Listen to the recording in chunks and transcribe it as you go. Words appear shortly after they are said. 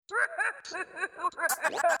Oofa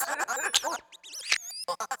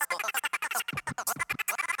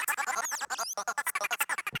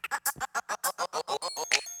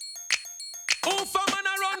man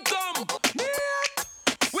a run come.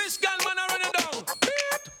 Which girl man a run it down?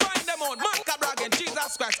 Find them out. Mark a bragging.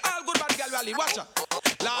 Jesus Christ. All good bad girl rally. Watch her.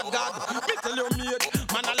 Lord God, me tell you mate.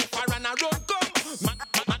 Man a left her and a run come. Man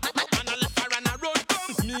a left her and a run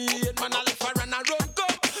come. Mate, man a left her and a run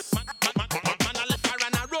come. Man a left her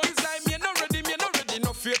and a run. It's like me no ready.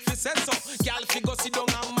 No faith fi say so. Girl fi go sit down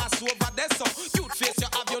and mass over there so. Cute face you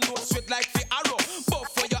have your nose straight like fi arrow. Both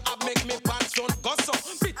for you have make me pants run go so.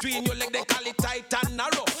 Between your leg they call it tight and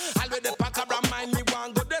narrow. All with the pack around mind me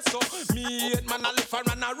want go there so. Me hate man a left her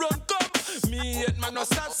and a run come. Me hate man no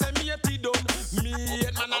stop say me hate it done. Me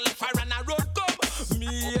hate man a left her and a run come. Me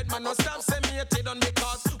hate man no stop say me hate it done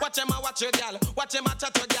because watch him a watch your gal, watch him a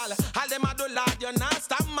chat your gal. All them a do lad you not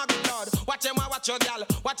stop my lord. Watch him a watch your gal,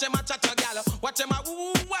 watch him a chat your gal. Watch him a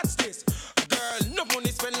ooh what's this? Girl, no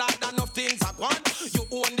money spend like that, enough things I want. You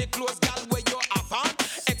own the clothes gal where you have on.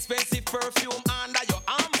 Expensive perfume under your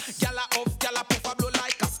arm. Gal a off, gal a puff a blow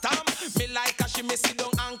like a storm. Me like a she me sit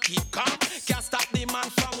down and keep calm. Can't stop the man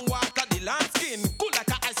from water the land skin. Cool like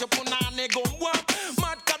a ice you put on a gum warm.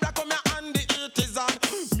 Mad cabra come here and the heat is on.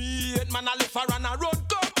 Me hate man a left her and a run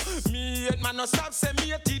come. Me hate man no stop say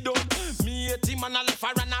me hate it done. Me hate him man a left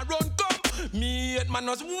her and a run come. Me hate man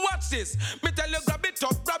no watch this. Me tell you grab it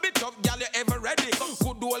up, gal you ever ready?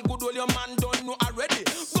 Good old your man don't know already.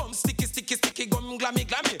 Gum sticky, gum glammy.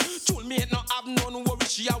 Chul me ain't no have none worry,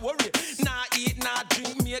 she a worry. Nah eat, nah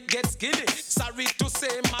drink, me get skinny. Sorry to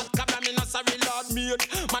say, mad cabra, me no sorry, Lord, me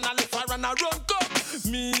man a left her and a run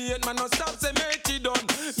come. Me hate man no stop say me hate it done.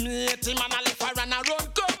 Me hate him man a left her and a run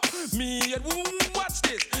come. Me hate watch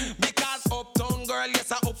this because uptown girl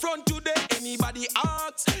yes I up front today. Anybody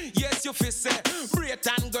asks, yes you fi say.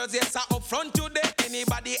 Brayton girls yes I up front today.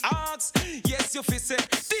 Anybody asks, yes you fi say.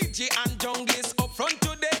 DJ and Jungies up front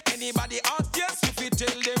today. Anybody asks, yes you fi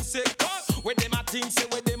tell them say. Where them a think say,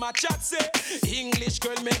 where them a chat say. English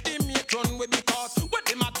girl make them mate run with because where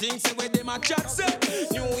them a think say, where them a chat say.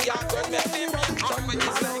 New York girl make them mate run with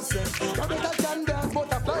this. You better can dance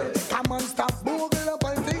butterfly. Come on stop bogle up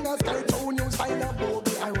and fingers sky. Tone you sign up bogle.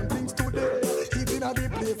 I run things today. Even at the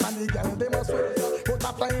place and the girl them a swear.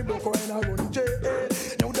 Butterfly broke when I run J.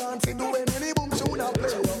 Now dancing doing any boom tune I play.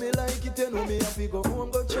 You me like it, you know me have to go home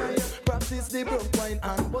go try. Practice the broke wine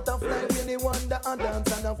and butterfly. Anyone that a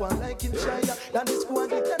dance and a one like him shy. That is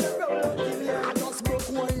squad it and a roll out in here. I just broke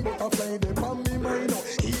wine butterfly they pan me mind.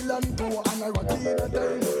 Heel and toe and I rock in a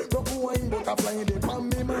time. Broke wine butterfly they pan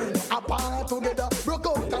me mind. Apart together broke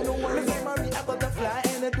out and no one. Me say Marie a butterfly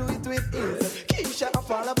and I do it with ease. Keisha a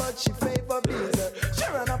fall but she favor bees.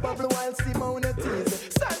 Sharon a bubble while Simone a tease.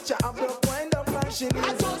 Sacha a broke wine down fashion I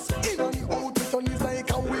is. just in on the outfit on is like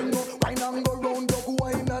a wing. Wine and go round, broke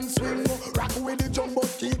wine and swing. Rock with the jumbo,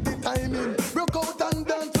 keep the timing. Broke out and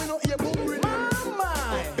dance, we no hear boom rhythm.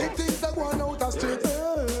 Mama, Big things are going out the street.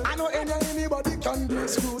 I know anybody can do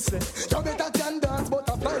exclusive. You better can dance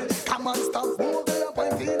butterfly. Come and stop, move up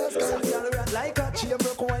and in the sky. girl rock like a chain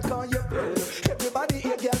broke wine call you proud. Everybody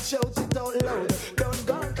here girl shout it out loud. Don't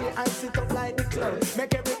go clear and sit up like the cloud.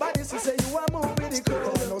 Make everybody see say you are moving the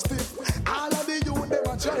crowd. No stiff. All of the youth them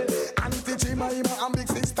a try. Auntie Jemima and big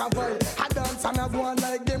sister Vi. I dance and I go on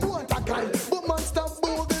like them want a cry. But man stop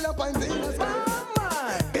moving up and in the sky.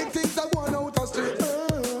 Mama, Big things are going out the street.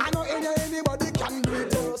 I know anybody can do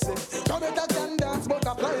it. You better can dance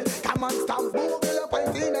butterfly. Come and stop moving up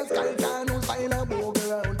and in the sky. Can no sign a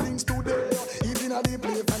bogle around things today. Even at the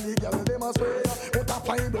place and the girl them a swear.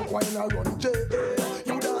 Butterfly broke wine a run J.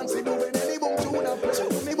 You dance it doing any boom tune a play.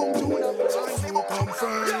 Any boom tune a play. You come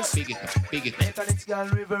first. Big it up. Metallics girl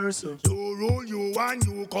reverse. To roll you and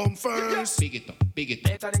you come first. Big it up.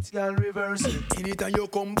 Metallics girl reverse. Anytime you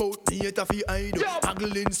come bout me, it a fi hide.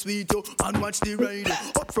 Haggling sweet you and watch the ride.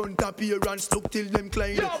 Up front appearance, look till them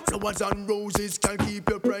glide. Flowers and roses can keep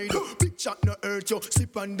your pride. Big chat no hurt you,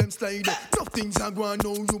 sip on them slide. Nothing's a go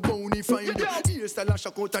now you bonafide. Hairstyle a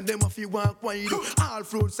shock out and them a fi walk wide. All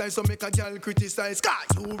fruit size so make a girl criticize.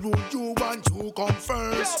 Cause you rule you and you come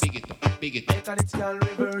first. Big it up. Metallics girl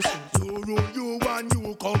reverse. You rule you and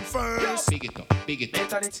you come first. Big it up.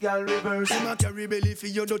 Metallics girl reverse. Them a carry belly for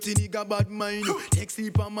your dirty nigga bad mind. Take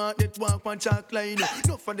sleep a man that walk on chalk line.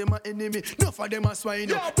 Enough of them a enemy, enough of them a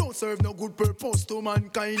swine. Don't serve no good purpose to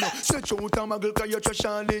mankind. Stretch out a muggle cause you trash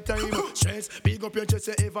all the time. Stress, big up your chest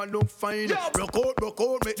you ever look fine. Rock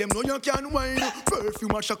out, make them know you can whine.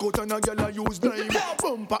 Perfume a shock out and a girl a use dime.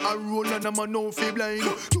 Bumper a roll and a man no fi blind.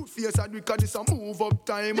 Cute face a wicked this a move up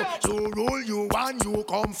time. So roll you and you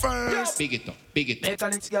come first. Big it up. big it up.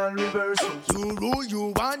 Mechanics girl reverse. You rule,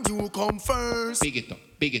 you want, you come first. Big it up,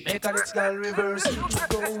 big it up. Mechanics girl reverse.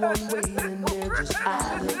 Go one way and they're just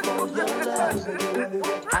asking for your love.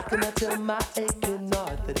 I cannot tell my aching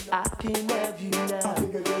heart that I can have you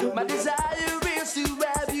now. My desire is to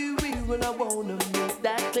have you real, and I wanna make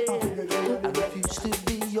that clear. I refuse to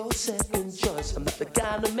be your second choice. I'm not the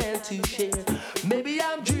kind of man to share. Maybe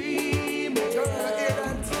I'm dreaming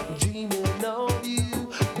of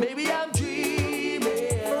you. Maybe I'm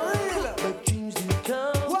dreaming, but dreams do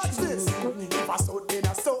come. What's this? If I saw in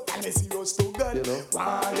a soul, and me see you still good. You know?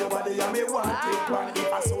 Why your body and me want it, man?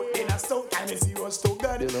 If I saw in a soul, and me see you still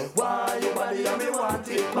good. You know? Why your body and me want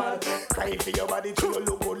it, man? Cry for your body till you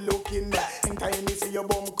look good looking. In time me see your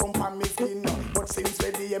bum come from me skin. But since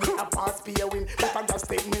we DM me a pass for your win, if I just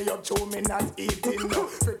take me up, show me not eating.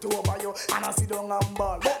 Straight over you, and I sit down and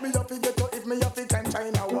ball. But me have to get you if me have to climb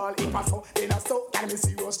China wall. If I saw in a soul, and me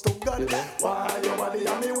see you still good. Why your body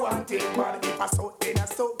and me want it, man? If I saw in a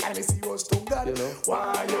soul, and me see you still good.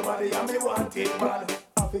 Why your body and me want it, man?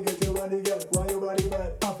 I forget your body, girl. Why your body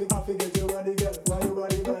bad? I forget your body, girl. Why your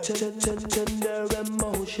body bad? Tender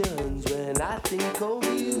emotions when I think of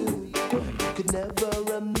you. You could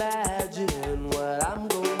never imagine what I'm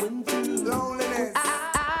going through. Loneliness.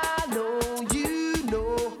 I know you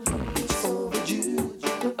know it's overdue,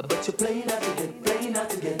 but you're playing out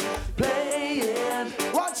again.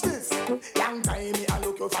 Watch this. Long time me I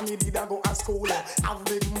look out for me did I go to school. Have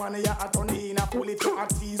big money I turn in a pull it to a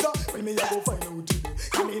teaser. When me I go find out today.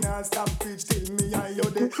 Come in and stop preach till me and you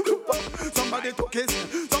day. Somebody to kiss,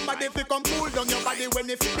 somebody fi come pull down your body when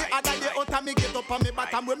you fit. The other day out of me get up on me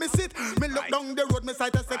bottom where me sit. Me look down the road, me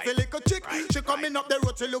sight a sexy little chick. She coming up the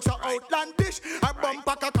road, she looks so outlandish. Her bum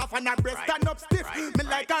pack a cough and her breast stand up stiff. Me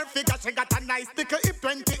like her figure, she got a nice tickle hip.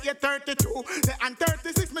 28, 32, and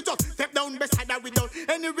 36. Me just step down beside her without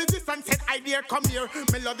any resistance. Said I dare come here.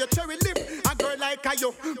 Me love your cherry lip. A girl like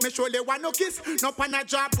you, me surely want no kiss. No pan a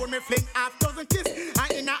job when me fling half dozen kiss.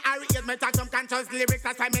 And in a hurry, me talk some conscious lyrics.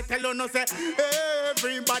 That's why me tell you no say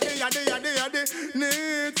everybody yadi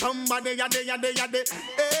need somebody yadi.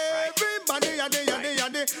 Everybody yadi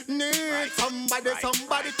need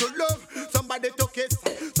somebody to love, somebody to kiss,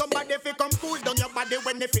 somebody fi come cool down your body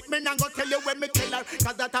when they fit. Me nah go tell you when me tell her,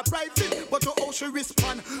 cause that a private. But to how she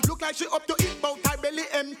respond, look like she up to eat, but her belly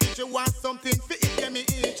empty. She want something fi eat, yeah me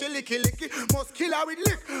eat. She licky, must kill her with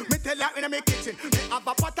lick. Me tell her in my kitchen, me have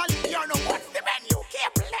a pot of lick. You know what's the menu?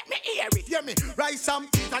 Careful, let me hear it. Hear me, rice and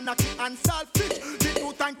peas and nutty and saltfish,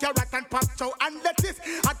 beetroot and carrot and pop chow and lettuce,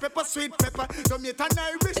 hot pepper, sweet pepper, tomato and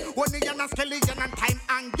Irish, onion and scallion and thyme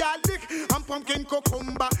and garlic, and pumpkin,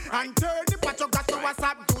 cucumber and turnip. But you got to what's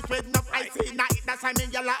up juice with enough ice in it. That's why me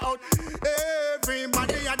yell out.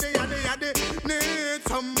 Everybody yadi need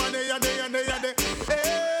somebody yadi.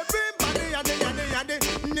 Everybody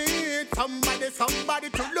yadi need somebody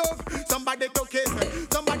to love, somebody to kiss,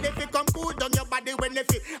 somebody to come cool down your body when they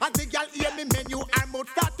fit. As the girl hear me menu, her mouth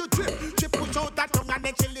start to drip. She push out her tongue and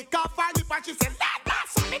then she lick off her lip and she say,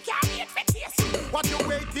 "That's so me can't eat for taste." What you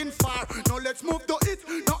waiting for? Now let's move to it.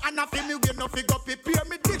 No Anna fi me way, no fi go prepare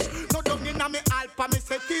me dish. No down inna me alpa, me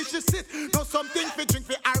say till she sit. No something fi drink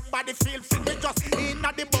fi her body feel fit. Me just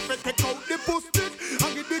inna the buffet take out the stick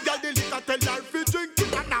and give the girl the liquor, tell her fi drink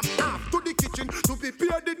it. And I'm off to the kitchen to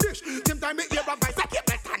prepare the dish. Same time me hear a voice, I keep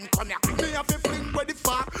it and come here. Me have to fling with the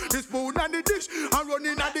fork, the spoon and the dish, and run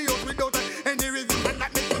inna the house without any resistance.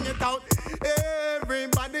 Let me bring it out.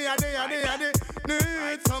 Everybody yadi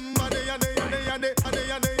need somebody yadi.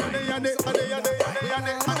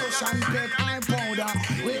 Lotion, pet, and powder.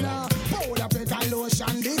 With a powder, pet, and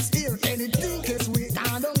lotion. This here, anything is weak.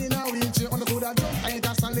 And down in a wheelchair, on the good of jump like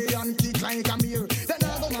a stallion, kick like a mirror. Then I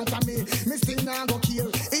go matter me still not go kill.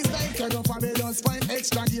 It's like a go fabulous, find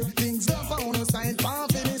extra gear. Things don't found no sign, far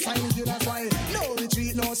for the sign. That's why no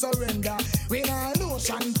retreat, no surrender. With a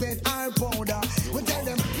lotion, pet, and powder. We tell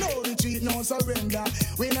them no retreat, no surrender.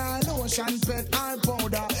 With a lotion, pet, and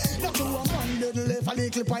powder. Not to a man little left a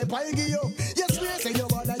little pipe I give you. Yes, we say you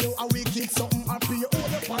bother you a wicked something happy. You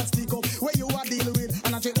hold the past stick up where you are deal with.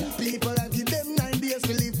 And I check people I give them 9 days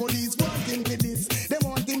to leave police. Want him for this, they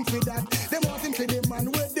want him for that. They want him for the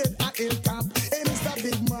man we're dead at Hilltop. Hey Mr.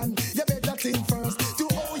 Big Man, you better think first. To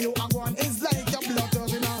how you are one is like your blood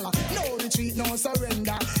original. No retreat, no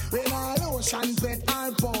surrender. When I lotion, pet,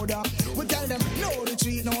 and powder. We tell them no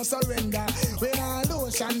retreat, no surrender. When I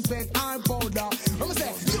lotion, pet, and powder. Let me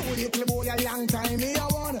say, you little boy a long time me I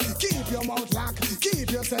want. Keep your mouth locked,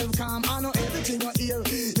 keep yourself calm. I know everything you hear.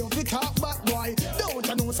 You fi talk back, boy. Don't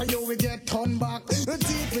you know so you will get turned back.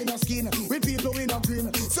 Teeth in the skin, with people in a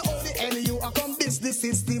grin. So all the hell you are come business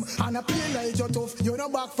system. And I play like you're tough, you no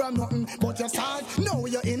back back from nothing, but you start. Now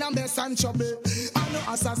you're in a mess and trouble. I'm no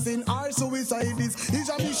assassin or suicidist. It's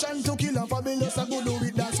a mission to kill a fabulous. I go do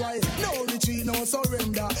it, that's why. No retreat, no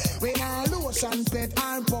surrender. When I lotion, pet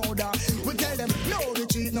and powder, we tell them no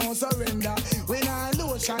retreat, no surrender. When I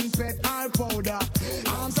lotion, pet and powder,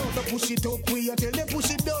 I'm so to push it up. We till they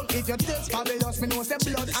push it down. If you taste fabulous, me know say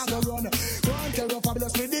blood I go run. Go and tell you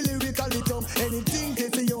fabulous with the lyrical little. Anything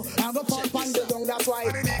to see you, I go pump and go down. That's why.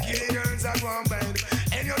 The Nicky girls are one bed,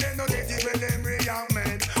 and you them no get it when them react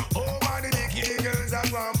mad. Oh, man, the Nicky girls are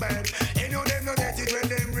one bed, and you them no get it when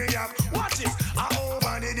them react. Watch this. Oh,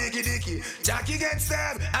 man, the Dicky. Jackie gets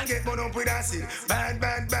stabbed and get burned up with acid. Bad,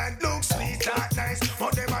 look sweet, that nice,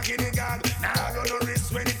 but them a guinea god. Now I got no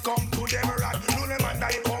risk when it come to them rat. No them and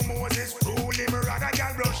die come Moses, rule him rat. I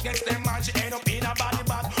can brush gets them and she end up in a body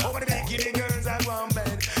bag. Over the Nicky girls are one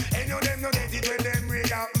bed, and you them no get it when them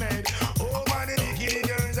react mad. Oh, man, the Nicky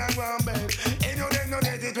girls are one bed, and you them no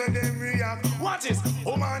get it when them react. Watch this.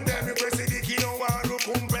 Oh, man, them repress the Nicky no want to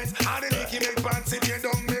compress. And the Nicky make pants if you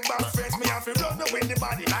don't me back fence. Me have to run the with the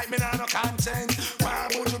body like me nah no conscience. Why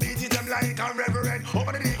would you beat it them like a reverend?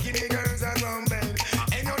 Over the Nicky girls are one bed,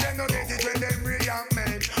 and you them no get it when them react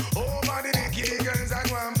mad. Oh, man, the Nicky girls are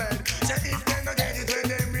one bed. Say if them no get it when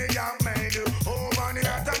them react mad. Oh, man, the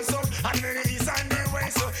north and south and the east and the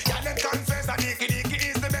west. So yeah, them confess that Nicky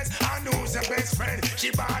is the best. And who's your best friend?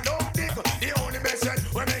 She bad up dick, the only best friend.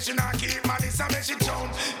 When she not keep money, so make she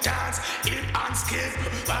jump, dance, eat and skip.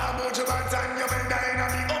 Why would you want and you bend down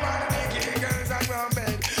on me? Oh, man, the Nicky girls are one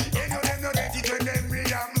bed, and you them no get it when them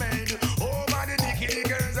react mad. Oh, man, the Nicky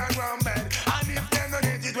girls are one bed, and if them no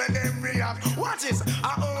get it when them react, watch this.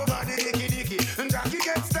 Over the Nicky, Jackie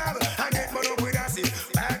gets stabbed and get burned up with acid.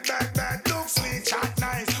 Bad, look sweet, chat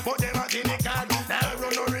nice, but them a guinea god. Now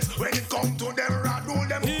run no risk when it come to them rat, rule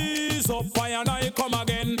them. He's up, fire and I come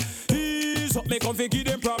again. He's up, me come fi give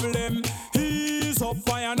them problem. He's up,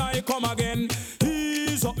 fire and I come again.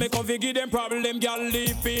 He's up, me come fi give them problem. Girl,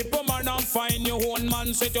 leave people man and find your own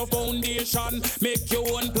man. Set your foundation, make your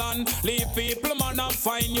own plan. Leave people man and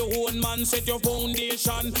find your own man. Set your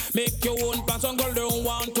foundation, make your own plan. Some girl don't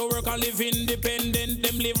want to work and live independent.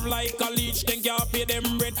 Them live like a leech, then can't pay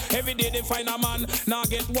them rent. Every day they find a man, now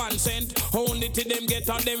get 1 cent. Only till them get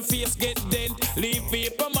on them face get dent. Leave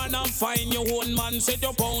people man and find your own man. Set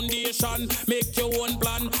your foundation, make your own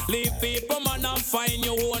plan. Leave people man and find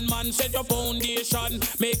your own man. Set your foundation,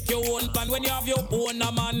 make your own plan. When you have your own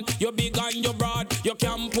man, you're big and you're broad. You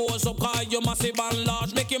can pose up cause you're massive and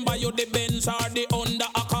large. Make him buy you the Benz or the Honda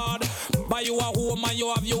Accord. Buy you a home and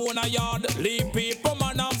you have your own yard. Leave people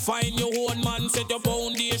man and find your own man. Set your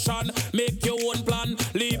foundation, make your own plan.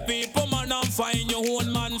 Leave people man and find your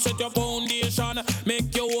own man. Set your foundation,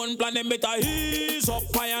 make your own plan. Them better ease up,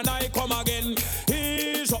 fire and I come again.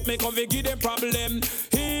 Ease up, me come fi give them problem.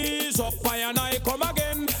 Ease up, fire and I come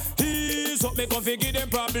again. Ease up, me come fi give them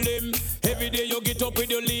problem. Every day you get up with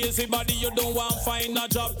your lazy body, you don't want find a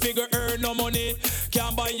job, figure earn no money.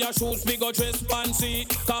 Can't buy your shoes, figure dress fancy.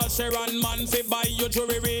 Cause Sharon man fi buy your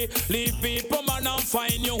jewelry. Leave people man and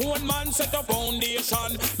find your own man. Set a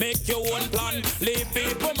foundation, make your own plan. Leave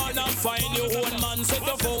people man and find your own man. Set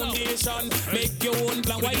a foundation, make your own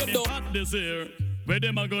plan. Why you do? This here, where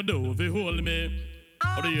them a go do if you hold me?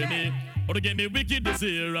 Or do you hear me? Or to get me wicked this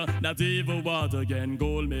year, that evil water can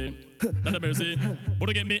goal me. Not a mercy. Or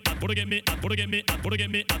to get me, or to get me, or to get me, or to get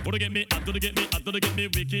me, or to get me, or to get me, or to get me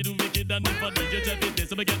wicked. And if I did you check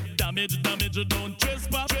this, I get damage, don't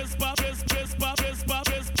trespass.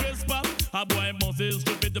 A boy must is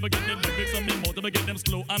stupid, if I get the lyrics on me mouth, if I get them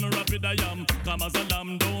slow and rapid I am. Come as a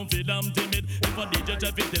lamb, don't feel I'm timid. If I did you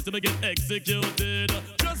check this, if I get executed.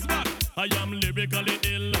 Just back, I am lyrically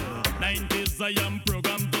ill. 90s, I am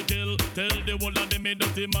programmed to kill. Tell the world that they made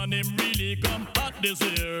dirty man, him really come hot this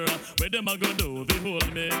year. Where them a go do, they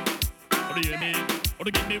hold me. Or do you hear me? Or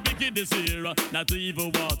to get me wicked this year. Not evil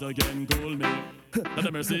water can cool me. Not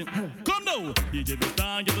a mercy. Come now, DJ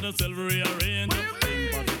Vistan, get to the silver rearrange.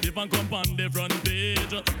 Think positive and come on the front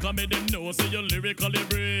page. Come in them know, say you're lyrically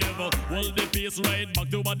brave. Hold the pace right back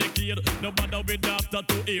to a decade. No matter with after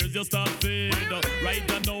 2 years, you start fade.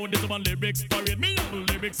 Right now, this one lyrics parade. Me have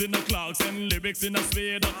lyrics in the clocks and lyrics in a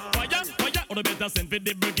spade. Fire, or the better send for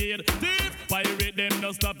the brigade. Thief, pirate them,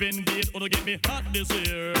 no stop in gate. Or to get me hot this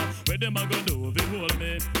year. Where them a go do, they hold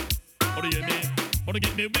me. Or do you hear me? Or to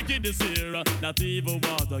get me wicked this year. Not evil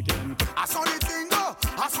water can. I saw the thing go.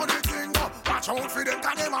 As for the thing go, watch out for them,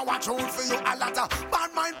 cause them a watch out for you. A lot of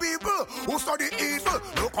bad mind people who study evil.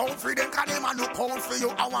 Look out for them, cause them a look out for you.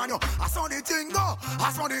 I want you. As for the thing go,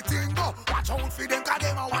 as for the thing go, watch out for them, cause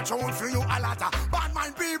them a watch out for you. A lot of bad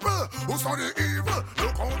mind people who study evil.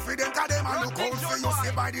 Look out for them, cause them a look out for you.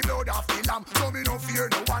 Say by the blood of the lamb, so me no fear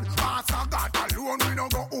no one. Master God alone, we no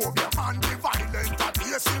go over your man. The violent that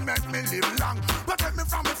yes, he make me live long. Protect me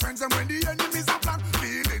from my friends and when the enemies are plan.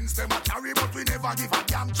 Feelings them a carry, but we never give a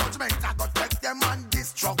damn. Judgment I got take them and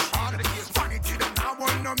destruction. Vanity them now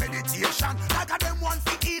want no meditation. Like a them want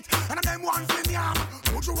to eat and a them want to yam.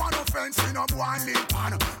 Put you on offense, me no go and live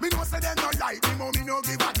on. Me no say them no like me, but me no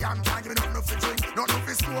give a damn. Can't give me nothing for drink, nothing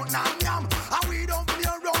for smoke, nah yam. And we don't play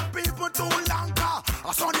around people too long.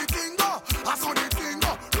 I saw the thing go, I saw the thing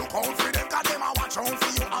go. Look out for them, cause them a watch out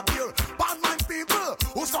for you up here. Bad man people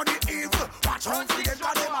who saw the evil. Watch out for them,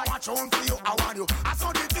 cause them a watch out for you. I want you. I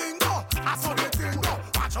saw the thing go, I saw the thing go.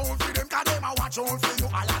 Watch out for them, cause them a watch out for you.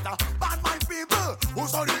 A lot of bad man people who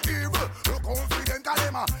saw the evil. Look out for them, cause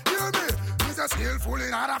them a hear me. He's a skillful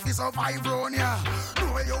in order to survive round here.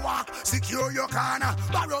 Know where you walk, secure your corner.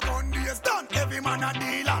 Barrow gun days done, every man a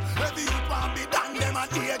dealer. Every youth want be done, them a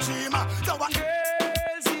daydreamer. So what?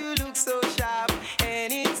 Girls, you look so sharp.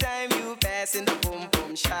 Anytime you pass in the boom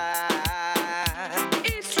boom shop.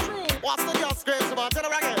 It's true. What's the girl's crazy about? Tell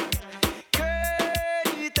her again.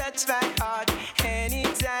 Girl, you touch my heart.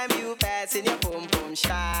 Anytime you pass in your boom boom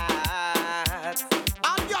shop.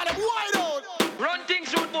 I've got him wide out. Run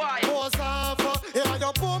things, rude boy. Pose off, here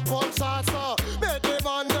your boom boom shots. Make them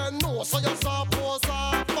man them know so you saw pose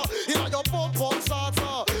off. Here your boom boom shots.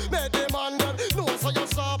 Make them man them know so you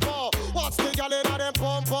saw. What's the girl in them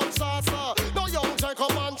boom boom shots? No young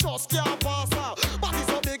Jacob man just can't pass. Body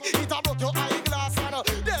so big, it a broke your eyeglass.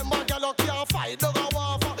 Them man girl can't fight the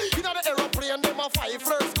waff. In the aeroplane, them a fight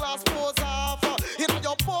first class pose off. Here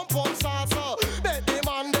your boom boom shots. Make them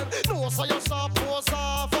man them know so you saw pose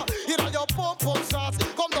off. Here your boom boom shots.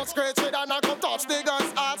 Come down scratch it and come touch the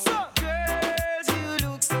girl's ass. Girls, you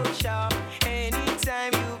look so sharp.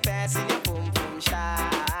 Anytime you pass in your boom boom shop.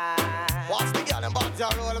 What's the girl in back there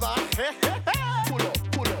roll back? Pull up,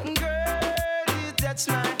 pull up. Girl, you touch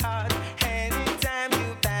my heart. Anytime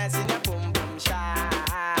you pass in your boom boom shop.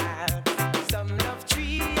 Some love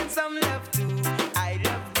three and some love two. I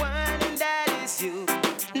love one and that is you.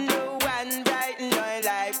 No one brighten your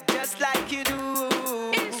life just like you do.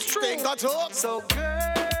 It's true. Think I joke. So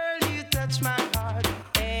girl, you touch my heart.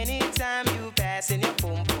 Anytime you pass in your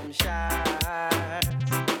boom boom shop.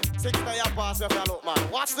 6 day a pass if you look man.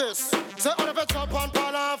 Watch this. Say on if you jump on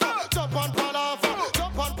palaver, jump on palaver,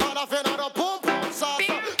 jump on palaver in the boom boom sauce.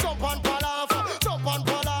 Jump on palaver, jump on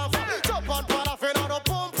palaver, jump on palaver in the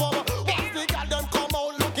boom boom. Watch the girl them come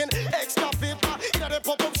out looking extra fit. In the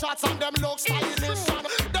boom boom shots and them look stylish.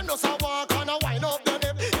 Them just a walk and a wind up them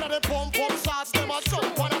hip. In the boom boom shots them a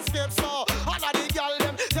jump on a skip. So all of the girl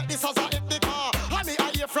them take this as a hip the car. And me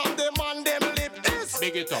I hear from them and them lip is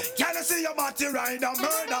Big it up. can you see your body ride a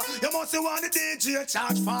murder? You must want the DJ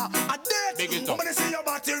charge for a date. Big it up. When you see your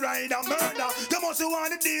body ride a murder, you must want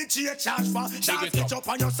the DJ charge for. Shot it it up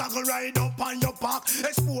on your saddle, ride up on your back,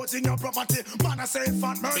 exposing your property. Man, I say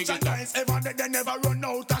fat merchandise. Ever they never run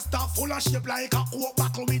out of stuff full of shape like a coke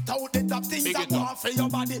buckle without the top things Big that it go up. for your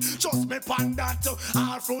body. Just me pan that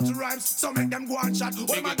all fruit rhymes, so make them go and chat. What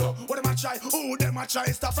Big them a it do? up. What them a try? Who them a try?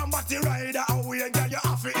 Stuff from body rider away, girl. You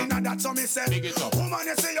have it in that, so me say. Big it up. Woman,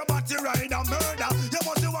 you say your body ride a murder. You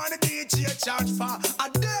must want the DJ charge for a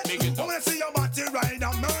dead. Big it up. Woman, you say your body ride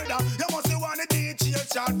a murder. You must want the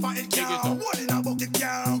DJ charge for it. Big it Can't up. hold in a bucket,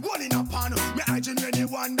 can't hold in a pan. Me I genuinely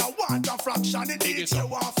wonder what a fraction the Big it DJ up.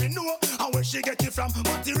 want to know. And where she get it from?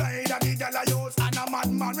 Body rider, the girl I use, and a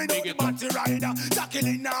madman without Big the it up. body rider.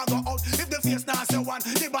 Tackling now go out. If the face now say one,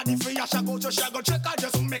 the body free, I shall go to shago check. I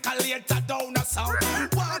just make a later down the sound.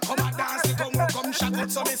 Walk come a dance, come shago.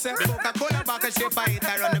 So me say, Coca-Cola back a shape, I hit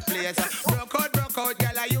her on the place. Broke out,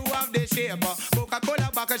 girl, you have the shape. Coca-Cola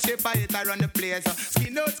back a shape, I hit her on the place.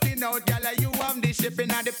 Skin out, girl, you have the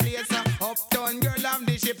shipping at the place. Uptown girl, I'm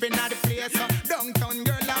the shipping at the place. Downtown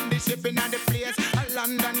girl, I'm the shipping at the place.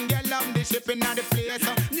 London girl, I'm the shipping at the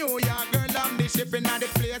place. New York girl, I'm the shipping at the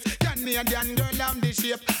place. Canadian girl, I'm the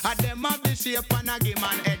shape. I them have the shape and I give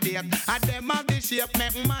man headache. break. And them have the shape,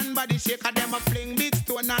 make man body shake. And them a fling big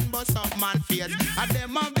stone and bust up man face. And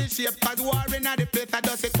them have the shape, cause war in the place. I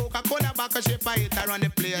just say Coca-Cola back a shape, I hit around the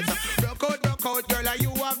place. Broke out, girl, you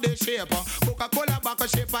have the shape. Coca-Cola back a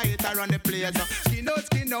shape, I hit around the place.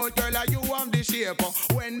 Skin out, girl, you have the shape.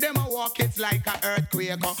 When them a walk, it's like a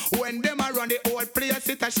earthquake. When them a run the whole place,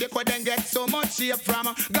 it a shake. When them get so much shape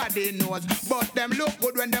from God they knows. But them look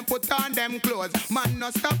good when them put on them clothes. Man, no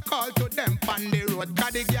stop call to them on the road.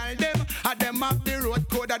 Cause the girl them, a them up the road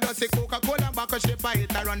code. I just say Coca-Cola back a shape, I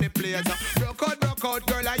hit around the place. Broke out,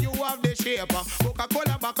 girl, you have the shape.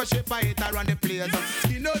 Coca-Cola back a shape, I hit around the place.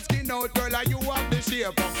 Skin out, girl, you have the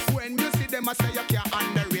shape. When you see them, I say you can't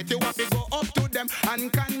underrate. You have to go up to them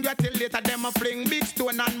and congratulate them. A fling big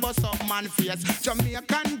stone and bust up man face.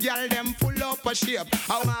 Jamaican girl, them full up a shape.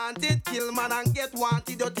 I want it, kill man and get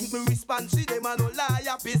wanted. You think me respond to them and no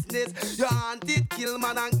liar business. You want it, kill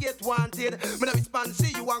man and get wanted. Me no respond to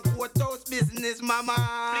you and courthouse business, mama.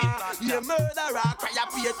 You murderer, cry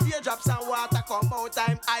up your teardrops and water come out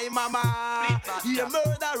time, I mama. You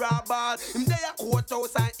murderer, ball. Him there a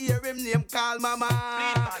courthouse and hear him name call mama.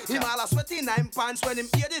 Him all a sweaty 9 pants when him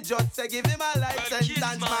hear the judge say give him a life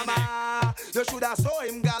sentence, mama. You shoulda saw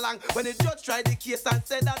him galang when the judge tried the case and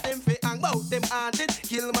said that him fi hang bout him haunted.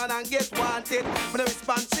 Kill man and get wanted. Me no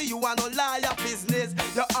respond to you and no liar business.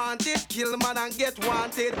 You haunted, kill man and get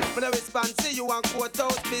wanted. Me no respond to you and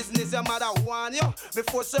courthouse business. Your mother warn you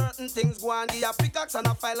before certain things go on. Give you a pickaxe and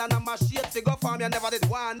a file and a machete to go farm. You never did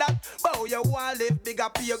want that. But you want live bigger,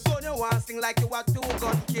 pay your gun. You want sing like you a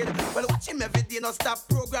 2-gun kid. Well, watch him every day, no stop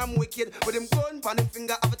program wicked. With him gun pan him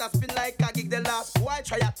finger, have it a spin like a gig. The last boy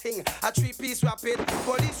try a thing, a 3-piece rapid.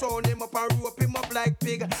 Police round him up and rope him up like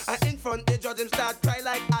pig. And in front the judge him start cry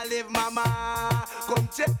like Olive mama. Come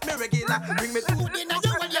check me regular, bring me to the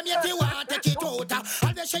you will you make you want take it out.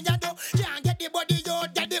 All the shit you do, can't get the body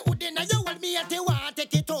out. Get the hood in you will make you want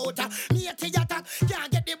take it out. Me at the attack,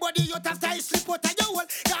 can't get the body out after I slip out of your hole.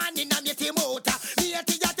 Gone in a make him out. Me at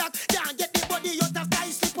the attack, can't get the body out after I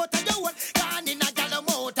slip out of your hole. Gone in a gallon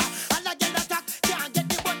motor. All a girl attack, can't get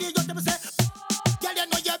the body out. Them say, girl you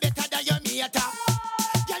know you better than your mate.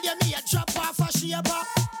 Girl you mate drop off a shape.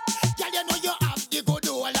 Girl you know you have the good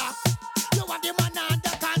dollar. You have the man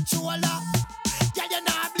under controller. Girl you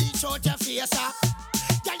know bleach out your face.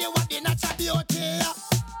 Girl you have the natural beauty.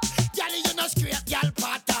 Girl you know straight girl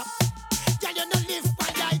pattern. Girl you know live by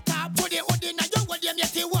your top. Put the hood in your hole, you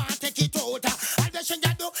make you want take it out. All the shit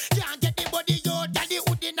you do, can't get the body out. Girl the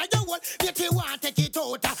hood in your hole, make you want take it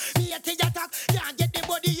out. Me at the attack, can't get the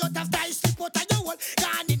body out after I slip out of your hole.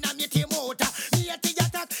 Gone in a make him out. Me at the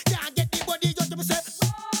attack, can't get the body out. You say,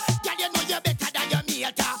 girl you know you better than your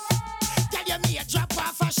mate. Girl you mate drop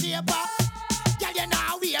off a shape. Girl you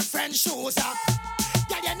know wear French shoes.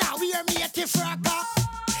 Girl you know wear matey frock.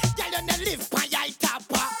 Girl you know live by your top.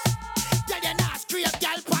 Girl you know straight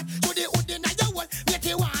girl pot. To the hood in your hole, make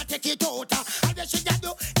you want take it out. All the shit you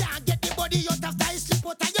do, can't get the body out after I slip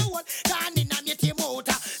out of your hole. Gone in a make him out.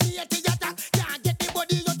 Me at the attack, can't get the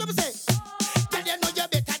body out. You say, girl you know you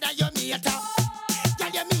better than your mate.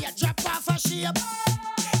 Girl you mate drop off a shape.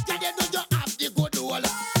 Girl you know you have the good hole.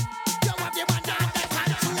 You have the man under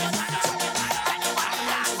control.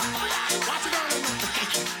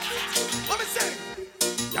 Let me say,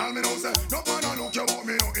 y'all me know say, no man a look you want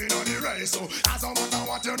me no in the race. So as a matter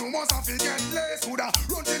what you do, must have to get less. Coulda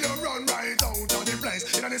run till you run right out of the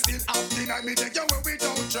place. You know they still have the night me take you away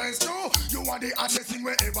without trace. No, you are the hottest thing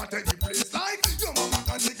wherever take the place. Like your mama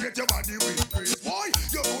can secret your body with grace. Boy,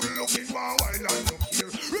 you good looking one while and look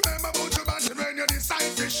here. Remember about your body when you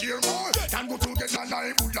decide to share more. Can go to get a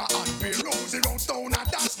life with a and beer. Rosy round stone and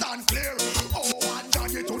that stand clear. Oh, and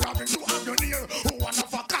Johnny to have to have you near. Oh, one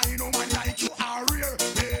of a kind, no man like you are rare.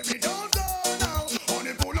 Baby, don't go now.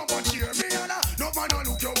 Only pull up and cheer me and no man a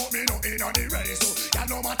look you want me no in on the race. So, yeah,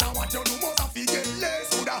 no matter what you do, must have to get less.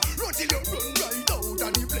 So that run till you run right out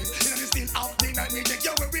of the place. You know they still have the night me take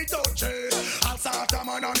you away without chase. I'll start a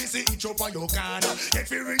man and see each up on your can.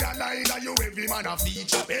 If you realize that you every man a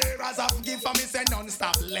feature. Bearers of gift for me say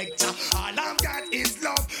non-stop lecture. All I've got is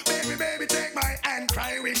love. Baby, baby, take my hand.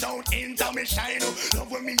 Cry without intermission.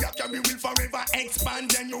 Love with me up, you will forever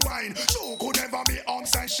expand and you wine. So could never be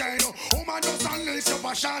ups and shine. Woman just unleash your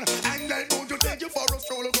passion. And then going to take you for a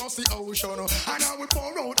stroll across the ocean. And I will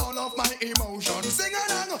pour out all of my emotions. Sing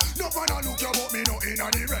along. No one a look you but me no in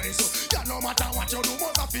the race. Yeah, no matter what you do,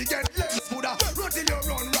 must have to get less. Coulda run till you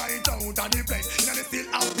run right out of the place. You know they still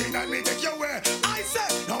out there and me take you where I say.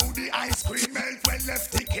 Now the ice cream melt when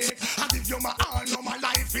left the cake. And if you my all, no my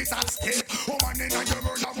life is at stake. Woman in a your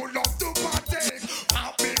world I would love to partake.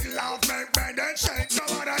 Pop big laugh, make bed and shake. No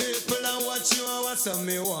matter. People are watch you and what's on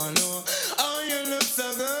me one.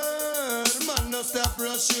 no stop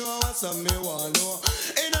rush you, what's up me want know.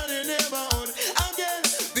 In the neighborhood, again,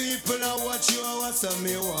 people are watch you, what's up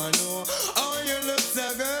me want know. Oh, you look so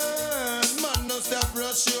good, man, no stop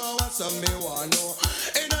rush you, what's up me want know.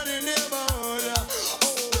 In the neighborhood,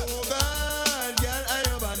 oh God, girl, are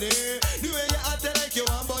your body? The way you act like you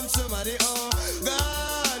want bun somebody, oh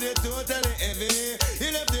God, you're totally heavy.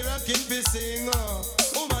 You left the rockin' be sing, oh.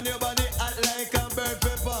 Woman, your body hot like a bird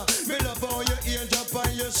pepper. Me love how your ear drop on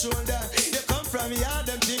your shoulder. You come from here,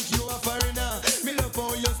 them think you a foreigner. Me love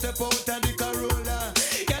how you step out of the Corolla.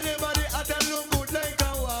 Girl, your body hot and look good like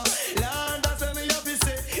a wall. Land, that's what me have to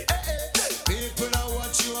say. People are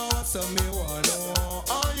watch you, what's up me want know.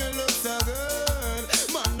 Oh, you look so good.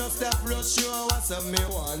 Man, no stop rush you, what's up me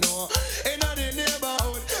want know. In the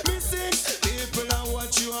neighborhood, me sing. People are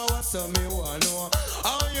watch you, what's up me want know.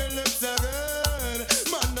 Oh, you look so good.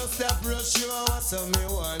 Man, no stop rush you, what's up me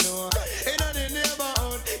want know. In the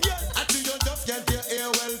neighborhood, yeah, I think you just get your hair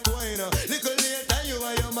well twine. Little later, you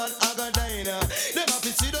and your man are gonna dine. Them have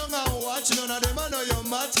to sit down and watch, none of them I know your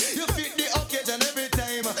match. You fit the occasion every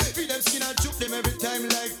time. Feed them skin and choke them every time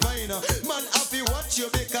like pine. Man, happy watch you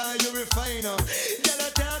because you refine. Girl,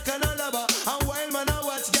 attack and a lover, and while man I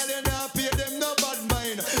watch, girl, you not pay them no bad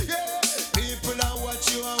mind. Yeah, people are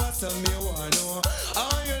watch you, what's up me want know.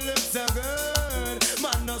 Oh, you look so good.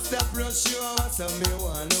 Man, no stop rush you, what's up me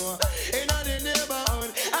want know. In the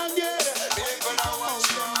neighborhood, and yeah, people are watch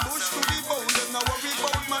you, Bush to the bone, them no worry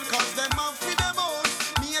about man, cause them have for them own.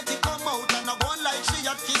 Me at it come out and I go on like she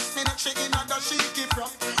a kiss me, next she in a she keep from.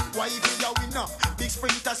 Wifey a winner, big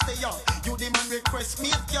sprinter stay on. You the man request me,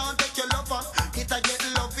 can't take your lover. It a get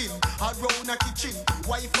loving, around a kitchen.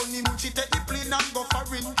 Wife on him, she take the plane and go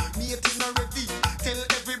foreign. Me it not ready, tell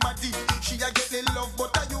everybody. She a get the love,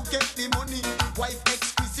 but you get the money. Wife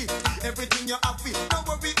exquisite, everything you have it. No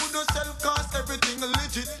worry, who no sell cause everything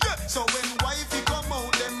legit. Yeah. So when wifey come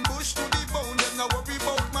out, them bush to the bone. Them no worry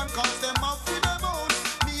about man cause them have for them own.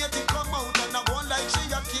 Me at it come out and I go on like she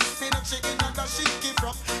a kiss me, next she in a she keep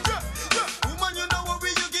from. Yeah, yeah. Woman, you know what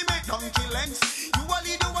you give me donkey lens. You a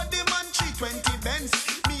lead over the man 320 Benz.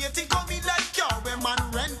 Me at it come in like car when man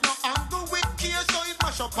rent. No angle with care so it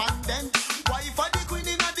mash up and then. Wife a the queen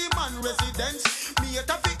in a the man residence. Me at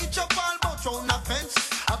a fi itch up all about round a fence.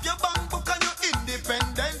 Have your bank book and you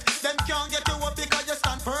independent. Them can't get you up because you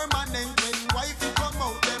stand permanent. When wifey come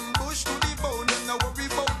out, them bush to the bone. Them no worry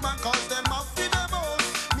about man cause them have for them own.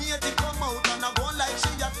 Me at it come out and I go on like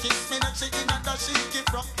she a kiss me, next she in a she keep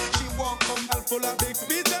from. She won't come. All full of big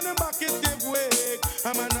speed and them back it give wake.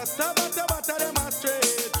 I'm a no stop at the butter them a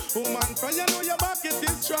straight. Woman, for you know your back it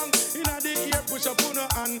is strong. Inna the ear push up on her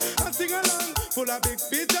hand and sing along. Full of big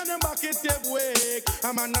speed and them back it give wake.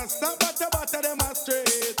 I'm a no stop at the butter them a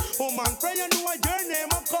straight. Woman, for you know your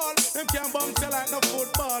name a call. Them can't bounce you like no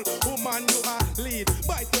football. Woman, you a lead.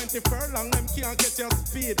 By 20 furlong, them can't get your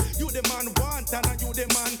speed. You the man want and you the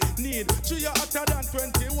man need. So you hotter than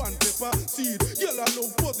 21 pepper seed. Yellow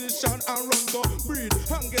look position and run go breed.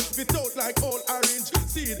 And get spit out like old orange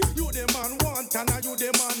seed. You the man want and you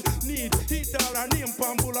the man need. Hit all her name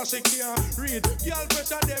Pambula she can't read. Girl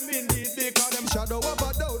pressure them indeed because them Shadow of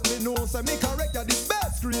a doubt, me know say me correct. You're the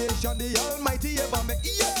best creation the Almighty ever make.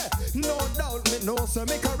 Yeah, no doubt, me know say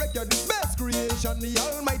me correct. You're the best creation the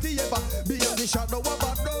Almighty ever. Beyond the shadow of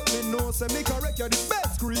a doubt, me know say me correct. You're the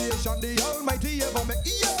best creation the Almighty ever make.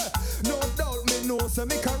 Yeah, no doubt, me know say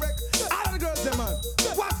me correct. All the girls, them man,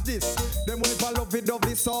 what's this? Them when if I love it, of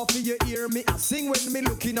this off you hear me. I sing when me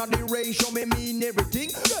looking at the ratio, me mean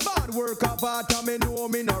everything. Bad work of art, and me know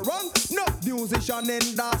me no wrong. No musician and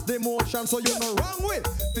that's the motion, so you no wrong with.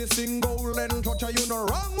 Fishing golden touch, you no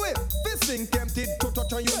wrong with. Fishing tempted to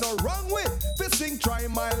touch, you no wrong with. Fishing try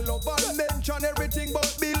my love and mention everything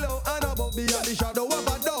but below and above. Beyond the shadow of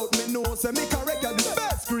a doubt, me know say me correct. You're the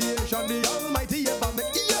best creation the Almighty ever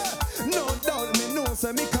make. Yeah, no doubt, me know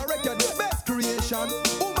say me correct. You're the best creation,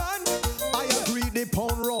 woman. I agree the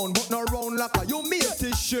pound round, but no round like a you made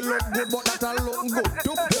this shit look good, but that a look good.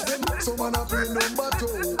 So man a play number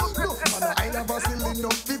 2. Look man I never silly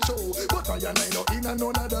enough to show, but I and I know in and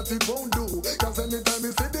none of that it won't do. Cause anytime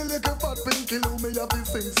you see the little fat pinky loo, me have to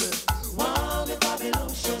sing say, wow, the Babylon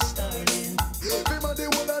show starting. Them a the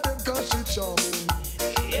one of them cause she charming.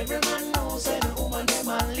 Every man knows that the woman them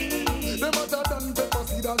a lead. Them other than pepper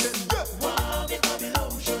seed and them. Wow, the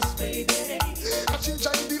Babylon shows baby. And she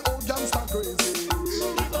shine the old gangster crazy.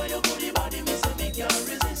 Before you put the body, me say me can't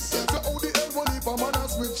resist. So how the hell will if a man a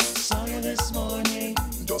switch? Saw you this morning,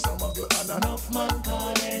 just a muggle and enough man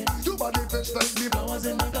calling. You body fetch like the flowers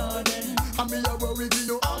in the garden. And me a worry give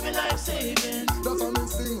you all me life saving. That's a me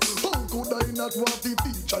sing. How could I not want to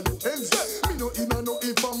feature you ends? Me no in a no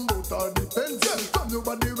if I'm bout or depends.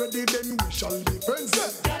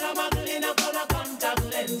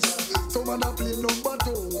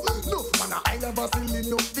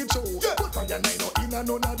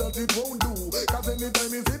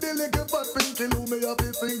 have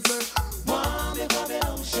to think say, Mommy,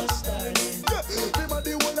 Babylon's darling. yeah, them are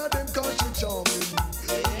the one of them cause she charming.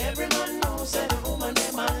 Every man knows that the woman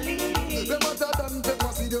them a lead. Them hotter than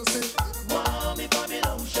pepper seed, you see. Mommy,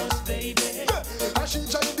 Babylon's baby. Yeah, and she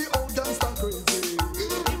drive the old gangster crazy.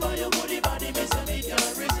 If I your body body, me say me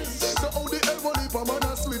can't resist. So how the hell leap a man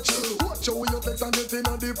a switch? Watch how you flex and get in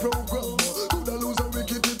on the program. Coulda lose a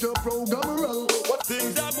wicked if your program wrong. What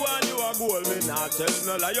Things are going, you are gold, me not tell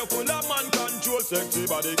no lie. You full of man control, sexy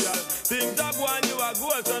body girl. Things are going, you are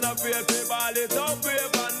gold, son of pretty ball it up,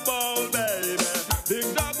 brave and bold, baby.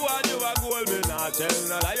 Things are going, you are gold, me not tell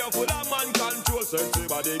no lie. You full of man control, sexy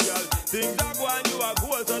body girl. Things are going, you are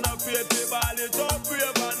gold, son of pretty ball it up,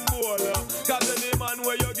 brave and bold. Cause any man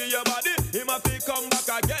where you give your body, he must be come back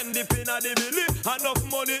again. The pin of the billy, enough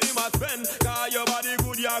money he must spend. Cause your body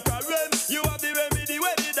good, you can rent. You have the remedy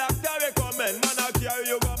where the doctor recommend. Man, I carry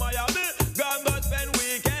you go Miami. Gone go spend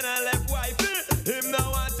weekend and left wifey. Him no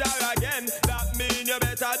want her again. That mean you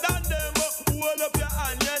better than them. Hold up your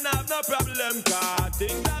hand, you have no problem. Cause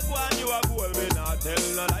things that one you are gold, me not tell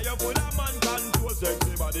no lie. You full of man control,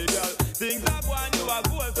 sexy body girl. Things that one you are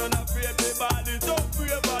gold, son of pretty body, so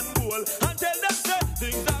brave and bold. And tell them say,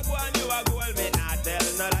 things that one you are gold, me not tell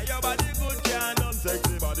no lie. Your body good, can't done,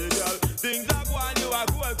 sexy body girl. Things that one you are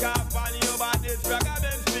gold, can't find your body strong, and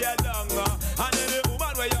then stay down. And any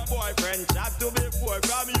woman where your boyfriend chat to before,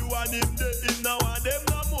 from you and him no want them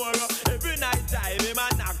no more. Every night time, him a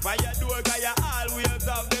knock by your door, cause you always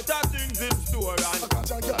have better things in store. And I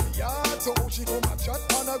catch a girl yard, so she come and chat.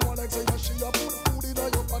 And I go like say that she a put food in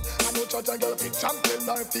your pot. I know chat a girl fit champion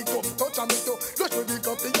life, he come touch and make you rush with the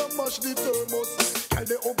coffee, you mash the thermos. Girl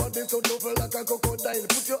they over there so tough like a crocodile.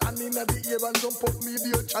 Put your hand in the ear and jump up me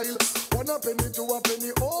dear child. 1 penny, 2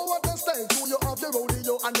 penny, oh what a style. Do you have the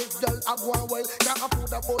rodeo and this girl a go a while. Can't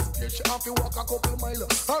afford a bus fare, she have to walk a couple mile.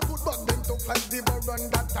 Her foot back them tough like the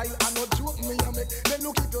veranda tile. I no joke me a make, then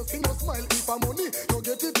look if you see no smile. If a money, you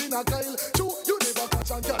get it in a Kyle. True, you never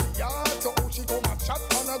catch a girl yard. So how she come and chat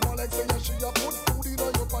and I go like say yeah, she a put food in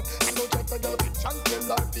your pot. I know just a girl fit champion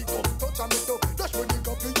life, he come touch and make you dash with the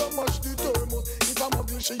coffee, you mash the thermos. If a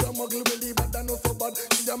muggle, she a muggle really bad and not so bad.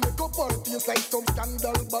 She a make up her face like some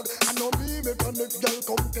scandal bag. I know me make a next girl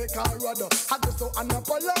come take her rather. I just so an a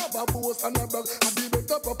palava boast and a brag. I be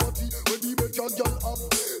better property where the better girl up.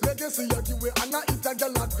 Legacy you give away and I eat a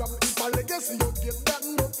girl a grab. If a legacy you get that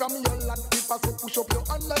no from your lad. If I so push up your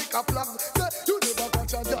hand like a flag. Say you never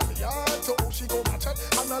catch a girl yard. So how she go a chat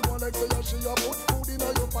and I go like say yeah, she a put food in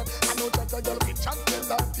your pot. I know chat a girl fit chat tell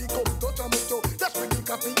her he come touch and make you dash with the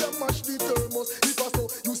coffee you mash the thermos. If I so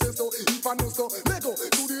you say so, if I know so make go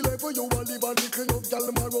to the level you a live and little of girl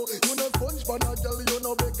marrow. You no sponge but a girl you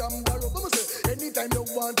no beg and borrow. Let me say anytime you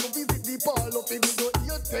want to visit the parlor, people go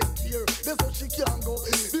here take care. That's how she can go.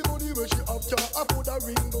 The money where she up can't afford a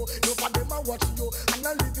ring go. No for them a watch you and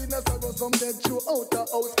I live in a sorrow. Some dead you out the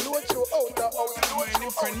house, close you out the house. My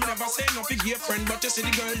friend, me never say no big friend, but you see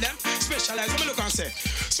the girl them specialize. Let me look and say.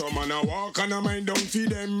 Some man a walk and a mind down for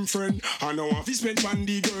them friend. I know if he spend on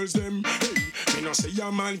the girls them. Hey, me no say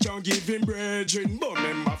your man can't give him brethren, but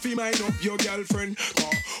remember fi mind up your girlfriend.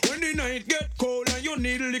 Cause when the night get cold and you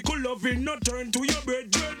need a little loving, not turn to your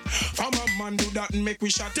brethren. From a man do that and make we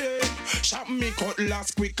shot him. Shot me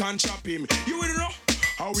cutlass quick and chop him. You will know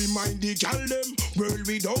how we mind the gal them. World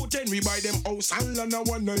without 10, we buy them house and land a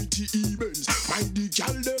 190 E-Benz. Mind the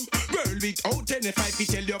gal them. World without 10, if I fi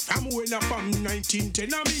tell you from when I'm from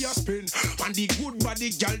 1910 and me a spend. And the good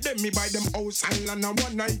body gal them, me buy them house and land a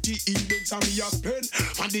 190 E-Benz and me a spend.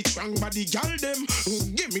 And the strong body gal them,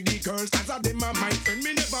 give me the girls cause of them are my friend.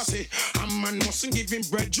 Me never say a man mustn't give him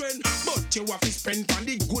brethren, but you have to spend on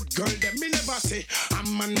the good girl them. Me never say a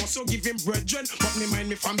man mustn't give him brethren, but me mind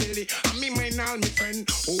me family and me mind all me friend.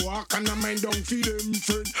 Oh, I can't mind down for them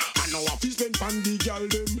friend. I know I feel spend on the girl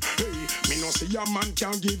them. Hey, me no say a man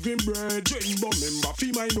can't give him brethren, but remember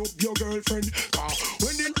fi mind up your girlfriend. Cause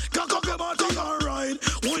when they cock up your body alright.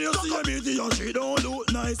 When you see me to your she don't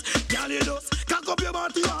look nice. Girl you just cock up your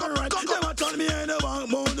body alright. Never tell me I never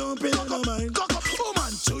want don't pay no mind. Oh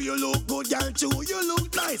man, chew you look good, girl, chew you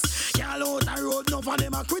look nice. Girl out the road, no for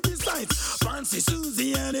them a criticize. Fancy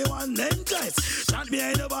Susie anyone them guys. Chat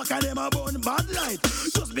behind the back of them a bun bad light.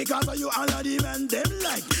 Just because of you all of the men them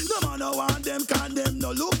like. No man no want them can them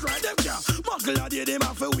no look right them can't. Muckle a day them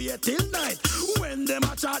have to wait till night. When them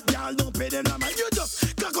a chat, girl don't pay them no mind. You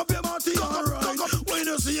just cock up your body alright. When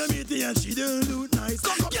you see a meeting and she don't look nice.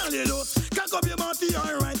 Girl you look, cock up your body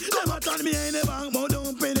alright. Never tell me I ain't bang, but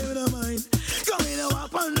don't pay them no mind. Come in and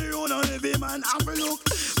walk on the road and every man have a look.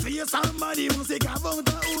 Feel somebody music about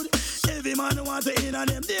the hood. Every man want to in on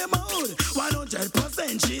them neighborhood.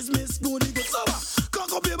 100% she's Miss Goody Good. So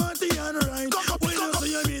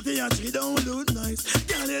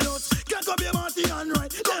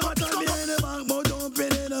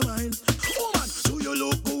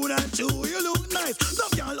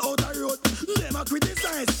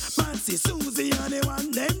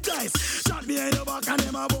nice. Shot behind your back and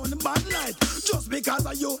them a bun bad light. Just because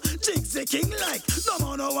of you, jigs the king like. No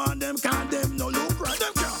man no want them, can't them no look right.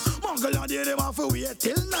 Them can't. Mongle and they have to wait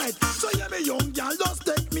till night. So yeah, me young girl, just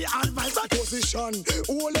take me advice. Position,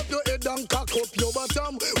 hold up your head and cock up your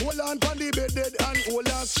bottom. Hold on pon the bed dead and hold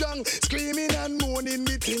on strong. Screaming and moaning,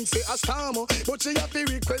 me think say a storm. But she have to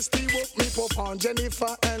request the work me perform.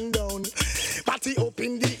 Jennifer and down. Party up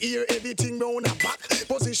in the ear, everything round a back.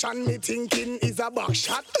 Position me thinking is a back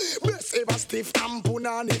shot. Best ever stiff and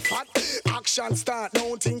punani fat. Action start,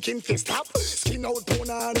 now thinking fi stop. Skin out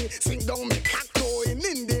punani, sink down me cock. Going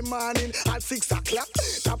in the morning at 6 o'clock.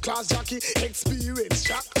 Top class jockey, experience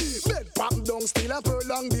shock. Bed pop down, still a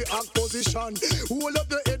prolong the act position. Hold up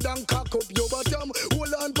the head and cock up your bottom.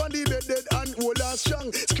 Hold on pon the bed dead and hold on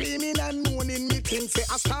strong. Screaming and moaning, me think say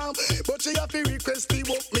a storm. But she have to request the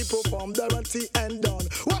work me perform. Guarantee and done.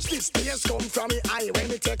 Watch this tears come from me eye when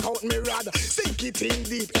me take out me rod. Sink it in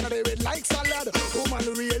deep and they red like salad. Woman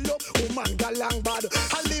real up, woman galang bad.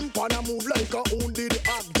 A limp and a move like a wounded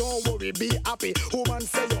hog. Don't worry, be happy. Woman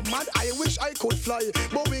say you're mad. I wish I could fly,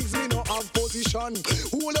 but wings me no have position.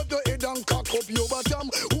 Hold up the head and cock up your bottom.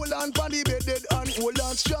 Hold on pon the bed dead and hold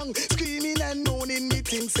on strong. Screaming and moaning, me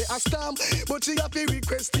think say a storm. But she have to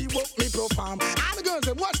request the work me perform. And the girls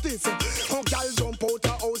say, watch this. Oh, girl jump out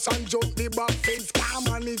the house and jump the back fence. Can't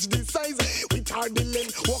manage the size with hard the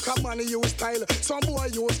length. Walk a man use style, some boy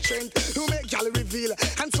use strength. You make gal reveal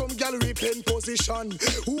and some gal repent position.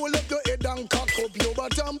 Hold up the head and cock up your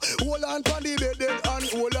bottom. Hold on pon the bed dead and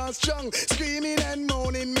hold on strong. Screaming and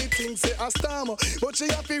moaning, me think say a storm. But she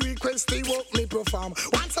have to request the work me perform.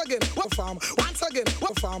 Once again, what farm? Once again,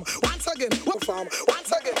 what farm? Once again, what farm?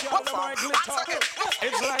 Once again, what farm? Once again.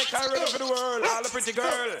 It's like I read over the world, all a pretty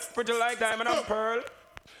girl, pretty like diamond and pearl.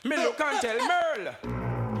 Me look and tell Merle.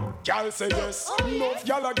 Y'all say yes. Enough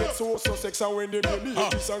y'all a get so sexy when they make me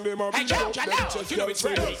this and them a beat up them chest. Y'all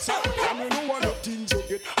say yes. And you know what the things you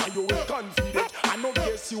get and you will confident. I know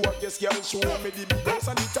guess you a guess y'all show me the big house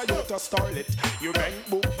and it's a Toyota starlet. You bank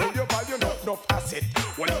book full your value not enough asset.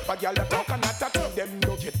 One if a girl a talk and not a thing them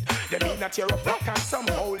no get. Them in a tear up rock and some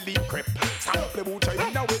holy crap. Sample boot you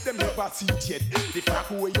in a way them never see it yet. The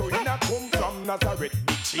fact where you in a come from Nazareth.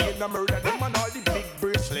 Big chain a murder them and all the big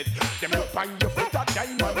bracelet. Them look on your foot a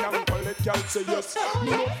diamond. Y'all say yes.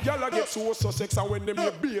 Me love y'all a get so sexy when them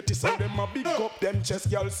your beauty and them a big up them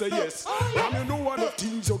chest. Y'all say yes. And you know what the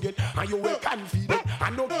things you get and you will confident. I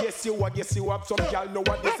know guess you have some y'all know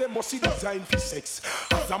what they say must see design for sex.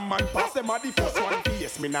 As a man pass them a the first one for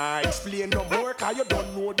yes. Me nah explain no more cause you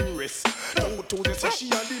don't know the rest. Don't to the say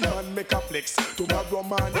she and the man make a flex. Tomorrow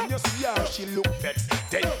morning you see how she look vexed.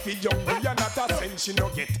 Then feel young we are not a sense she no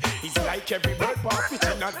get. It's like every bird part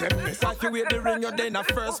pitching at them nest. Like you wear the ring you're in a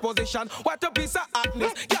first position. What a piece of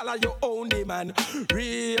hotness, y'all are your own man.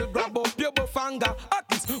 Real grab up your bufanga.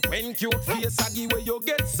 Artist, when cute face I give where you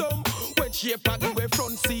get some. When shape I give where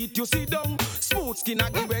front seat you sit down. Smooth skin I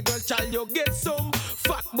give where girl child you get some.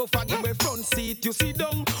 Fat buff I give where front seat you sit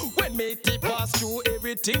down. When me tip pass through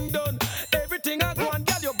everything done. Everything I go and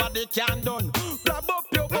girl your body can done. Grab up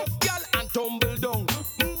your buff girl and tumble down.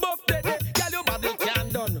 Buff dede girl your body can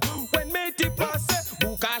done. When me tip pass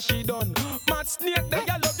buka she done. Mad snake the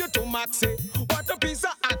girl love you to max it. What a piece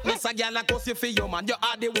of hotness a girl a cause you for your man. You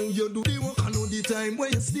are the one you do the work. I know the time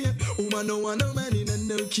when you stay. Woman no want no man in and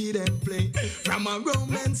no kid and play. From a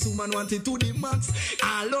romance, woman want it to the max.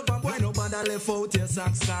 I love a boy nobody left out your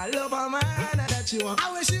socks. I love a man that you want.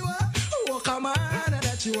 I wish you were. Walk a man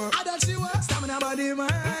that you want. I that you want. Stamina body man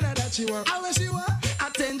that you want. I wish you were.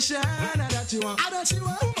 Attention that you want. I that you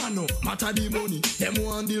want. Woman no matter the money. Them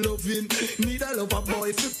want the loving. Need a lover boy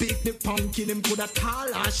if you pick the pumpkin. Him could a tall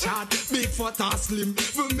or short. Big fat or slim.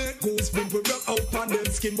 We make goals spin. We rock out on them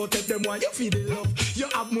skin. But if them want you feel the love. You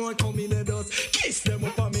have more coming than us. Kiss them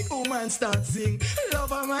up and make woman start sing.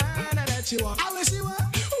 Love a man that you want. I wish you were.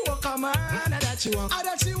 Walk a man that you want. I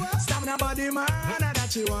that you want. Stamina body man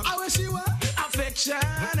that you want. I wish you were. Affection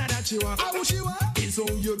that you want. I wish you were. It's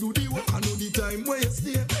how you do the work. I know the time where you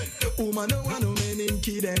stay. Woman no want no men in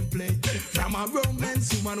kid and play. From a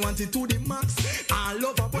romance, woman want it to the max. I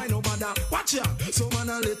love a boy no bother. Watch ya. So man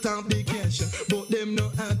a let on vacation, but them no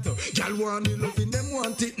answer. Girl want the loving, them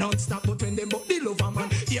want it non-stop. But when them but the lover man,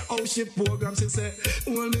 yeah how she program she say,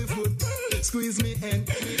 hold me foot, squeeze me hand.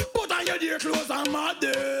 Put on your dear clothes and mad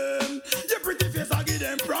them. Your pretty face I give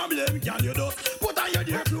them problem. Can you just put on your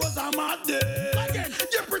dear clothes and mad them? Again,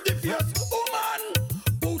 your pretty face, woman.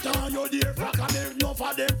 Put on your dear frock and make no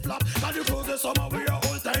for them flap. And the clothes the summer we are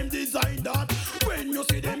all time design that. When you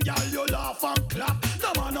see them girl you laugh and clap.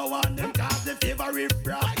 No man no want them cause the favorite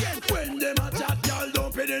rap. Again, when them a chat girl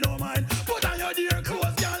don't pay them no mind. Put on your dear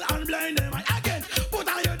clothes girl and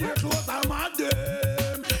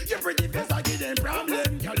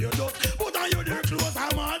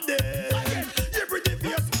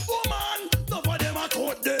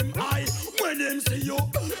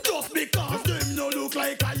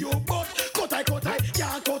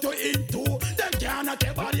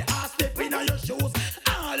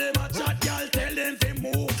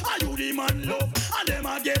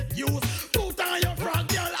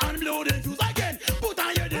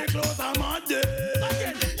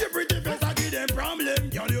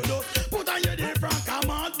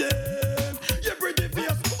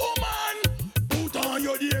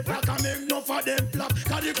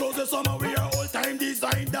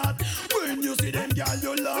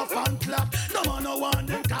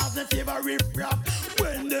rip-rap.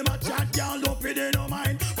 When them a chat, girl, don't pay them no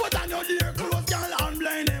mind. Put on your dear clothes, girl, and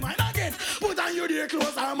blind them. And again, put on your dear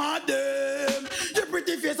clothes, I'm at them. Your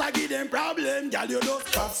pretty face, I give them problem. Girl, you just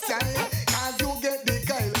stop style, cause you get the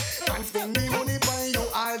kyle. And spend the money by you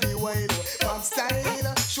all the while. Pop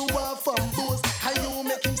style, show off from boost. How you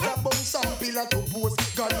make him stop on some pillar to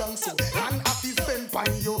boost. God long so, and happy spend by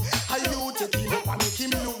you. How you take him up and make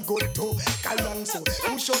him look good too. God long so,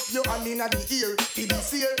 push up your hand in the ear. Till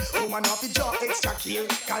this year, woman happy jaw extra care.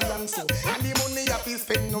 God long so, and the money happy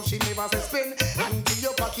spend. No, she never say spend. Until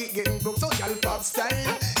your pocket getting broke, so y'all pop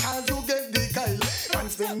style. Cause you get the kyle. And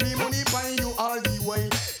spend the money by you all the while.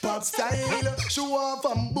 Pop style, show off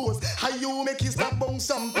and boast. How you make you stop on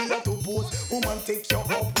some pillar to boast. Woman take you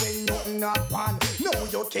up when nothing happen. Now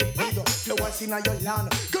you get big, flowers in your land.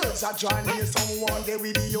 Girls are trying to someone there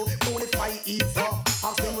with you. Only fight is up.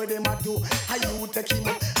 Ask them what them a do. How you take him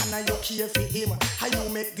up and how you care for him. How you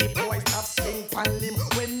make the boy stop spend pan limb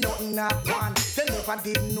when nothing happen. They never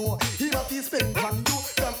did know. He have to spend pan you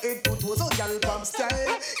from head to toe. So y'all pop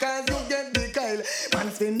style, cause you get the kyle.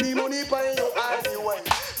 Man spend the money by you all the way.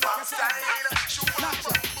 Pop style, show up.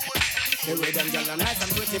 The way them girls are nice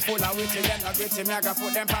and pretty, full of witty, them not gritty, me I go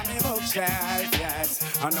put them on me bookshelf, yes.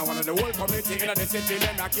 And now one of the whole community in the city,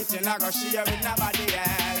 them not kitchen, I go share with nobody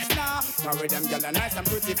else, no. The way them girls are nice and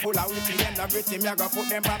pretty, full of witty, them not gritty, me I go put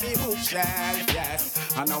them on me bookshelf, yes.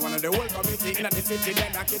 And now one of the whole community in the city,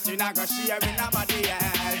 them not kitchen, I go share with nobody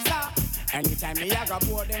else, no. Anytime me I go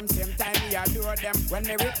pour them, same time me adore them. When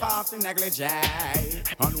they rip off the negligee,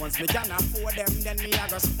 and once me can afford them, then me I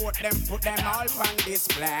go support them, put them all on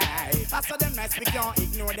display. After them nice, we can't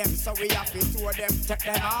ignore them, so we have to tour them, take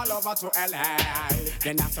them all over to LA.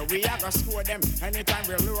 Then after we I go score them, anytime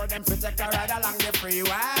we lure them, to take a ride along the freeway.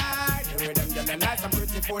 The way them get nice and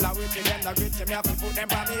pretty, full of witty, them the gritty, me have to put them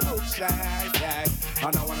on the bookshelf, yes.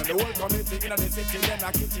 And I one of the whole community in the city, them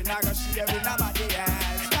a kitchen, I go share with nobody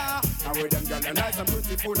else. Now with them girls are nice and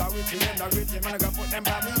pretty, full of witty, them not gritty, man I go put them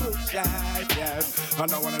by me bookshelf, yes. And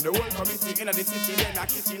now one of the whole community in the city, them a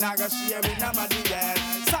kitchen, I go share with nobody else.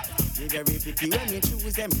 So, we very picky when we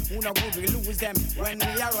choose them, who no good we lose them, when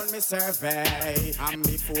we are on me survey. And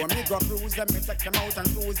before me go cruise them, me take them out and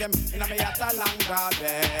cruise them, in a me at a long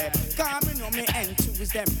Broadway. Cause me know me and choose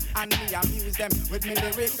them, and me amuse them, with me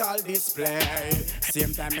lyrical display.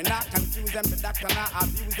 Same time me not confuse them, the doctor not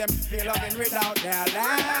abuse them, feel loving without their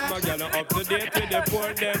life. My girl not up to date with the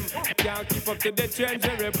port them. Can't keep up to the trends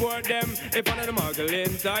we report them. If one of the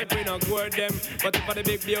muggling type we not court them. But if for the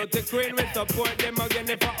big beauty queen we support them. Again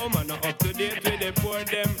if a woman not up to date with the port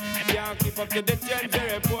them. Can't keep up to the trends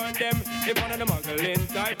we report them. If one of the muggling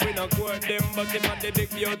type we not court them. But if for the big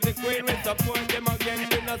beauty queen we support them. Again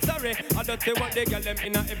we not sorry. I don't say what they get them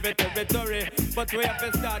in a every territory. But we have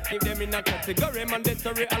to start keep them in a category.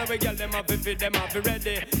 Mandatory all we get them have to feed them have to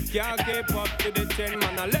ready. Can't keep up to the trend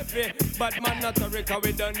man a levy. But man not sorry cause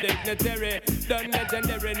we done dignitary. Done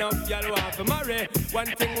legendary enough y'all want to marry. One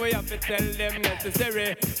thing we have to tell them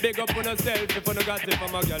necessary. Big up on yourself if you no got it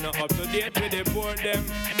from a girl not up to date with the poor them.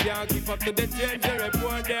 Can't keep up to the change you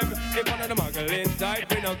report them. If one of the muggling type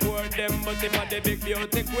we not court them. But if a the big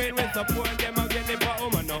beauty queen we support them. Again if a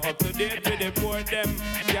woman not up to date with the poor them.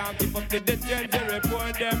 Can't keep up to the change you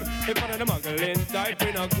report them. If one of the muggling type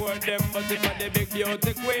we not court them. But if a the big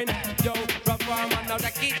beauty queen, yo, perform and now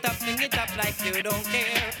jack it up, sing it up like you don't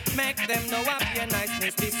care. Make them know up your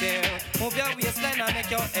niceness this year. Move your waistline and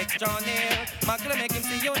make your extra near. Muggle make him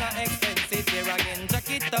see you not expensive here again. Jack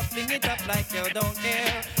it up, sing it up like you don't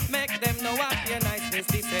care. Make them know up your niceness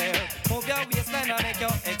this year. Move your waistline and make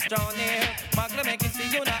your extra near. Muggle make him see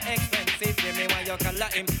you not expensive here. Me why you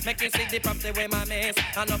color him, make him see the property where my miss.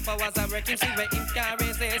 And up hours I work him, see where him can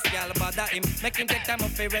resist. Y'all bother him, make him take time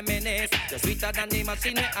up for reminisce. You're sweeter than the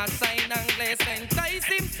machine with a sign and glaze. Entice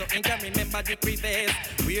him so he can remember the previous.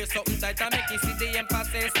 Wear something tight and make him see the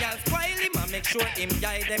emphasis. Y'all spoil him and make sure him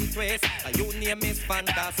guide them twist. And your name is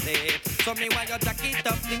fantastic. So me why you jack it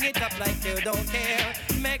up, sing it up like you don't care.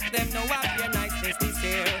 Make them know up your niceness this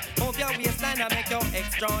year. Move your waistline and make your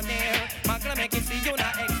extra near. Magna make him see you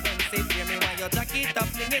not expensive. Hear me why you jack it up,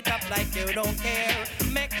 sing it up like you don't care.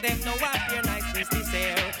 Make them know up your niceness this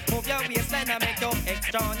year. Move your waistline and make your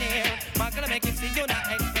extra near. Magna make him see you not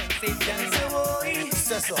expensive. Say boy,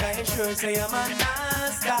 say sure say I'm a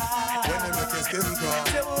master. When you make your skin crawl.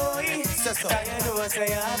 Say boy, say you know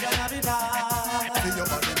say I'm gonna be bad. Feel your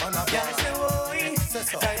body man a yeah, say boy, say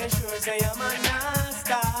sure say I'm a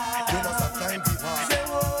master. You must have time to pass. Say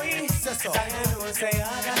boy, say you know say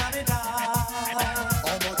I'm gonna be bad.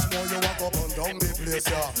 How much more you walk up and down the place,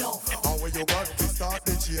 yeah? And when you got to start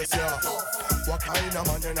the chase, yeah. What kind of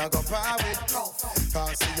man you not go par with?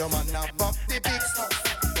 Cause see your man have up the big stuff.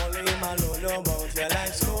 Only him alone know about your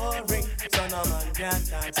life story. So no man can't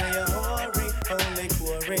talk to your hurry. Only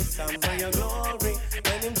quarry, some for your glory.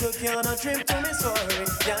 When him took you on a trip to Missouri,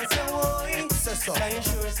 can't say why. Say so. Can you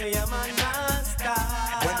sure say your man master?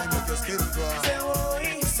 When he make your skin cry. Say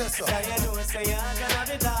why. Say so. Can you know say you're gonna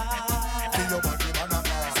be dark? Feel your body man a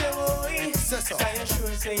bar. Say why. Say so. Can you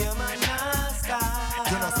sure say your man master?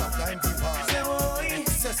 You know sometimes people. Say why.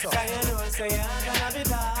 Say so. Can you know say you're gonna be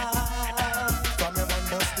dark? From your man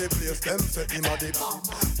bust the place, them say him a dip.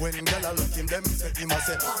 When gyal a look him, them say him a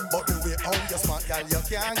say. But the way how you smart gyal you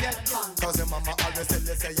can't get. Cause your mama always tell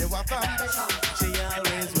you say you a family. She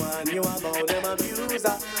always warn you about them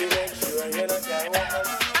abuser. To make sure you not can walk on.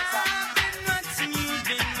 I've been watching you,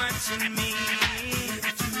 been watching me.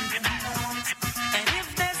 And if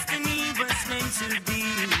destiny was meant to be,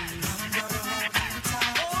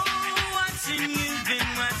 oh, watching you, been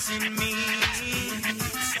watching me.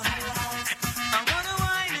 I wanna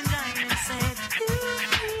wine and dine and say,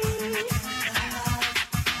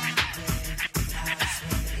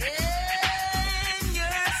 in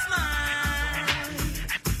your smile,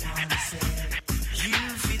 you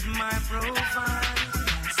fit my profile.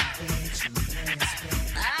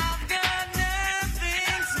 I've got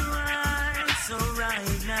nothing to hide, so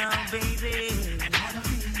right now, baby,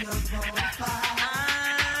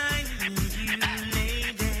 I need you,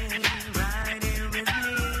 lady, right here with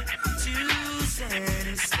me to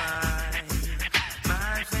satisfy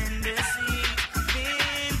my fantasy.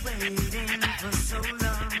 Been waiting for so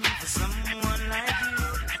long for someone like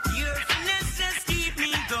you. Your finesse just keep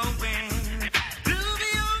me going. Blew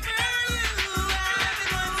me over you.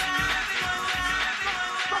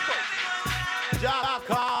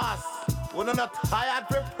 Jackass, we're not tired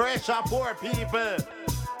for pressure, poor people.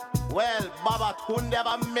 Well, Baba Tunde have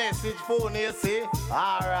a message for you, see?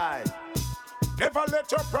 Alright. Never let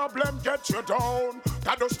your problem get you down.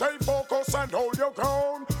 Gotta stay focused and hold your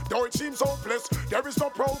ground. Though it seems hopeless, there is no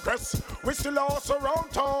progress. We still lost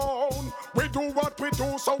around town. We do what we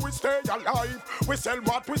do, so we stay alive. We sell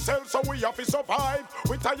what we sell, so we have to survive.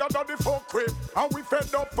 We tired of the folk crib, and we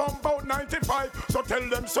fed up from about 95. So tell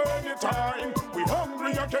them, say anytime. We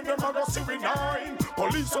hungry again, them a go see we nine.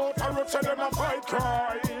 Police out and road, say them a fight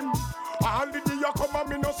crime. All the day you come and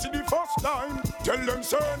me no see the first time. Tell them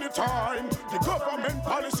say anytime. The government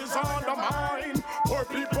policies undermine. Poor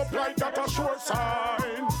people plight that a sure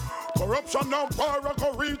sign. Corruption and power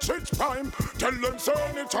go reach its prime. Tell them say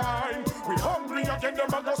anytime. We hungry again,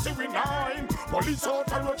 them a go see we nine. Police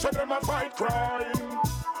out and road, say them a fight crime.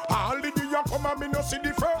 All the day you come and me no see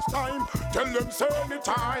the first time. Tell them say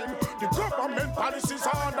anytime. The government policies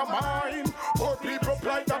undermine. Poor people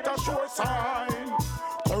plight that a sure sign.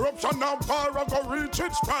 Corruption and power go reach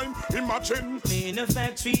its prime. Imagine me in a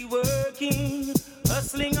factory working,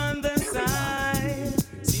 hustling on the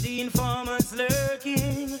side. See the informants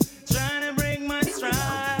lurking, trying to break my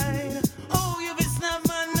stride. Oh, you be snap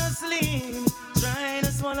and hustling, trying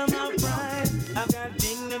to swallow my pride. I've got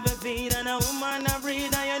dignity and a woman I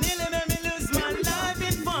breathe. I nearly made me lose my life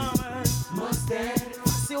in farmer. Must dead.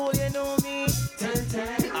 See all you know me.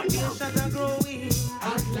 10-10. I feel shot and growing.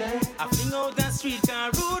 I fling out that street car,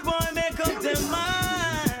 rude boy make up their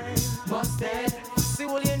mind. Busted, see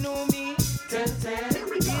all you know me.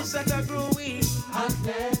 10-10, feel shot and growing.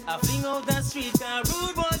 I fling out that street car,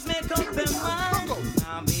 rude boys make up their mind.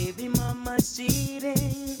 Now baby mama's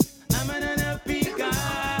cheating, I'm an unhappy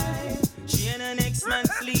guy. She and her next man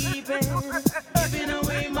sleeping, giving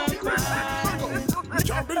away my pride. me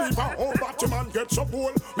can't believe how old Batman get so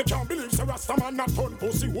cool. Me can't believe the Rasta man not turn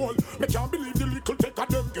pussy wall. Me can't believe the little take of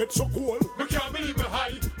them get so cool. Me can't believe me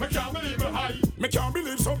high, me can't believe me high. Me can't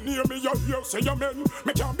believe some near me you hear say amen.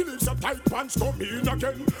 Me can't believe the tight pants come in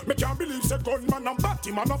again. Me can't believe the gunman and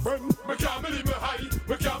Batman a friend. Me can't believe me high,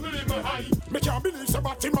 me can't believe me high. Me can't believe the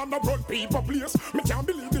Batman a run people place. Me can't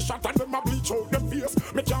believe the shot and them a bleach out them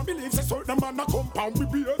face. Me can't believe the certain man a compound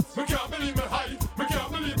with beers. Me can't believe me high, me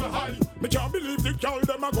can't believe me high. Me can't believe the girl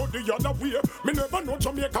them a go the other way. Me never know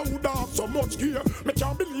Jamaica would have so much gear. Me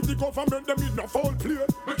can't believe the government them in a foul play.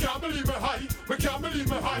 Me can't believe me high, me can't believe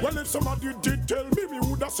me high. Well if somebody did tell me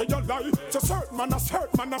woulda say a lie. It's a certain man, a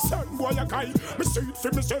certain boy a guy. Me see it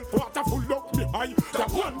for myself, water full up me high. The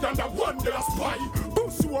one they a spy.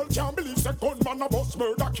 Pussy all can't believe say gunman a bust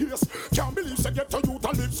murder case. Can't believe say get to youth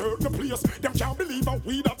and live certain place. Them can't believe a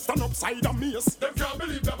weed that stand upside a mace. Them can't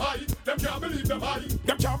believe them high, them can't believe them high.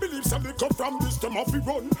 Them can't believe say they come from this them off we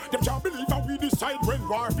run. Them can't believe how we decide when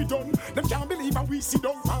war be done. Them can't believe how we sit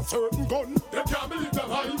down for certain gun. Them can't believe them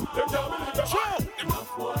high, them can't believe them high.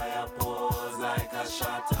 Enough boy a poor.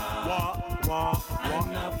 shatter.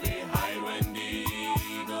 And nothing high when the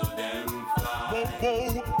eagle them fly.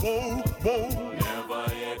 Whoa. Never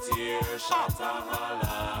yet hear shatter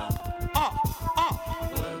holler.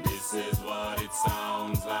 Well, this is what it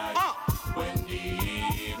sounds like when the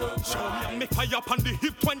eagle cry. Me fire up on the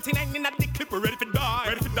hip 29 in at the clip. We're ready for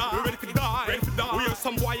die. We're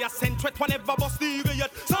some wire sent threat whenever bust the eagle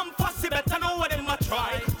yet. Some fussy better know what them a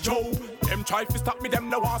try. Yo, them try to stop me, them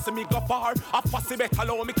no want see me go far. A fussy better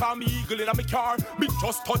know me call me eagle in a me car. Me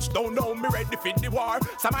just touch down now, me ready for the war.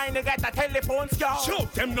 Some I get a telephone scar. Show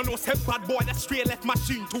them no say bad boy that straight left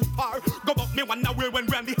machine too far. Go up me one away when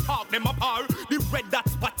Randy Hawk them a bar. The red that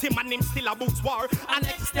spot him and him still a boots war. And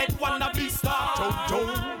next dead wanna be star.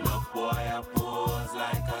 Look boy a pose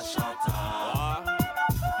like a shatter.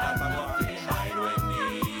 And nothing hide when the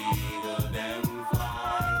eagle them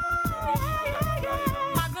fly.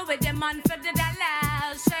 I go with them man for the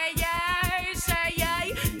dollars. Say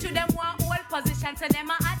yay. To them one old position, to them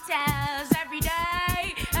a hotels every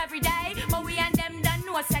day. But we and them done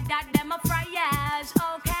know said that them a fryers.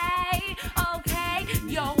 Okay.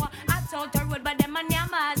 Yo, I told the road, but them a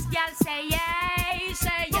nyamas. Y'all say yay.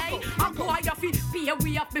 I go your feet, pay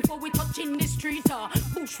we up before we touch in the street.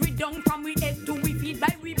 Push we down from we head to we feet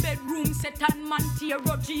by we bedroom set and man tear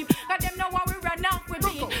a jeep. Cause them know how we run off with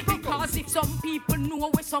me. Because if some people know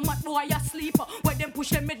where some boy asleep, where them push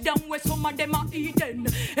them down where some of them are eating,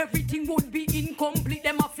 everything would be incomplete.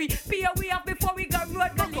 Them a feet, pay we up before we go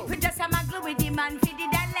road gully. We just a muggle with the man for the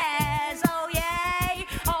dollars. Oh yeah.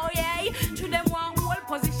 To them one whole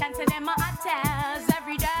position, to them a hotels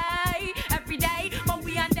every day. But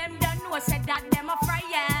we and them done know said that them a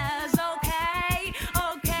fryers. Okay.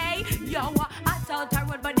 Yo, I thought I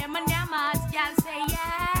would, but them a nyamas. Y'all say yay.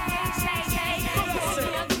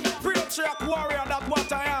 Patriarch warrior, that's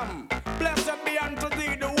what I am. Blessed be unto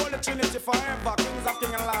thee the Holy Trinity forever. Kings of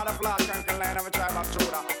King and Lord of Lords, conquer land of a tribe of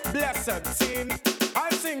Judah. Blessed, sing, I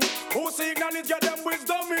sing. Who seek knowledge, get them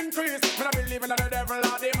wisdom increase. Me not believe in the devil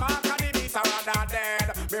or the mark and the beast are rather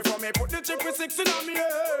dead. Before me put the chip with 16 on me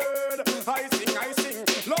head. I sing.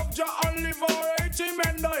 Love Jah and live for 80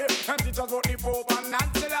 men die. And teach us what the Pope and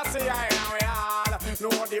until I say I am we all. No,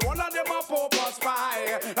 the one of them a Pope or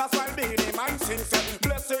spy. That's why be the man sings.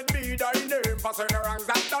 Blessed be thy name for certain wrongs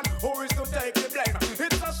that done. Who is to take the blame?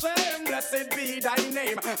 It's a shame. Blessed be thy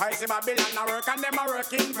name. I see Babylon a work and them a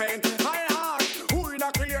work in vain. I heart who in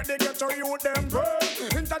a clear they get to you them pray.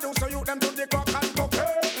 Introduce to you them to the cock and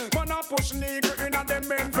cocaine. Man a push nigger in a them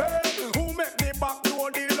men pay. Who make the back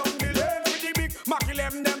door the long the lane. With the big Macky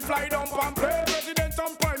them fly down and play. President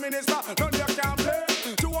and Prime Minister none you can play.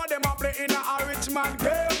 Two of them a play in a rich man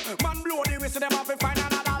game. Man blow the whistle them have to find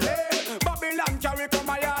another lane. Babylon carry come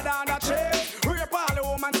a yard and a chain. Rape all the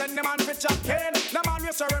woman send them man for chop cane. The man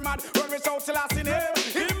we sorry man when we so still as in him.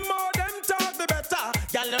 Him more them talk the better.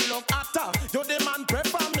 Girl you look after. You the man pray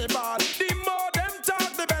for me ball. The more them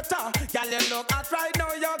talk the better. Girl you look at right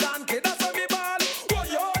now you gone kid that's what me ball. Whoa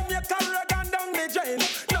yo you carry a gun down the drain.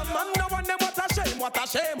 No man no one them what a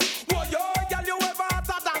shame. Whoa yo girl you ever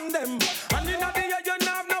hotter than them. And in the year you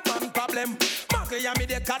no have no man problem. Muggle ya me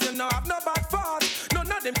they cause you no have no bad fault.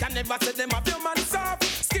 None of them can never say them have your man soft.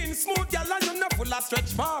 Skin smooth girl and you no full of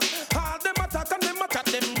stretch mark. All them attack and them attack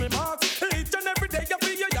them remarks. Each and every day you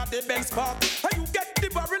feel you have the best spark. And you get the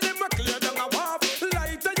barrel them a clear down a warp.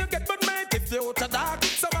 Lighter you get but mate if you out a dark.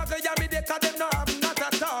 So muggle ya me they cause them no have not a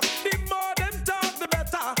top. The more them talk the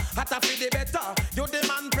better. Hotter for the better. You the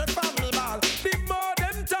man prefer me ball. The more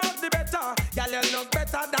them talk the better. Girl you look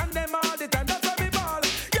better than them all the time. That's how me ball.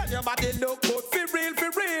 Girl your body look good for real.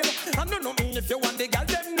 I don't know me if you want the girl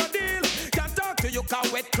them no deal. Can't talk to you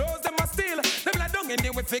cause wet clothes them a steal. Them like down in the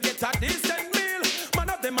way forget a decent meal. Man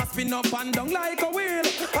of them a spin up and down like a wheel.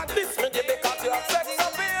 At this minute because you have sex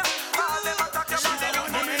appeal. All them attack your body.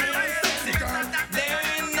 There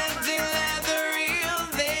ain't nothing like the real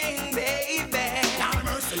thing, baby.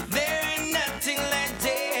 There ain't nothing like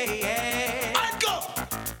that. I go.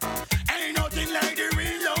 Ain't nothing like the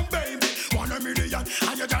real love, baby. 1 million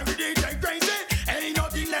and you drive it like crazy. Ain't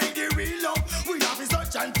nothing like the real love. We have it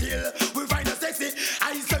such until we find a sexy.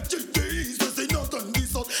 I said to this, but say not on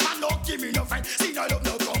this one. And not give me no fight. See no love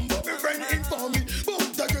no combo. My friend inform me,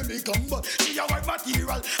 but the girl they come but she a white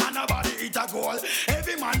material and her body it a gold.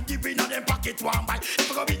 Every man keeping on them pocket one bite.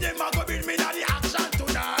 If I go beat them, I go beat me now the action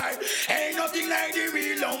tonight. Ain't nothing like the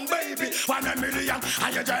real love, baby. 1 million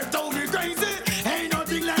and you drive down the crazy. Ain't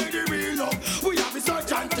nothing like the real love. We have it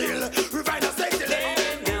such until we find a sexy lady.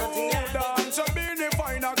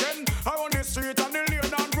 Street and the lane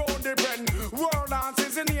and round the pen. World dance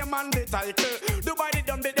is the name and the title. Dubai the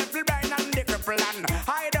dumb, the devil blind and the cripple. And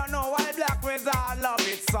I don't know why black with all love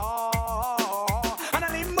it so. And I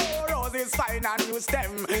need more roses, fine and new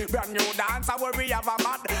stem. Brand new dance, I worry have a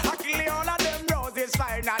mad. I kill all of them roses,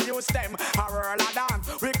 fine and new stem. A whirl a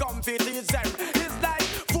dance, we come to teach them. It's like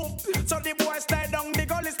foop, so the boys stay down. The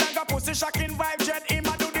girl is like a pussy shocking vibe. Jet him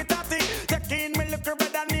a do the tatty. Taking me little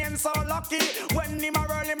better name so lucky. When him a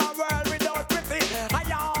whirl, him a whirl without pretty. I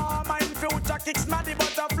am my future kicks maddy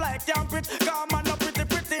butterfly can't quit. Come on up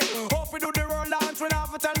pretty. Hope we do the roll dance, we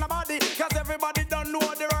never tell nobody. Cause everybody don't know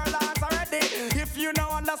the roll dance already. If you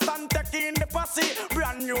don't understand, taking the pussy.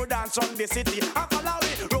 Brand new dance from the city. I follow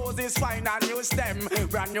it, roses fine and new stem.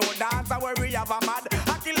 Brand new dance, where we have a mad.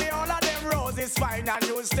 I kill all of them roses fine and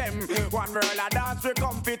new stem. One roll a dance, we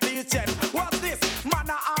come to teach them. What's this? Man,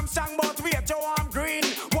 I'm strong, but wait, you I'm green.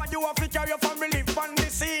 What you have to carry your family from the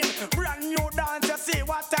scene? Brand new dance, you see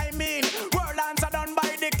what I mean? World dance are done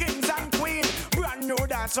by the kings and queens. Brand new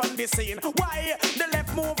dance on the scene. Why? The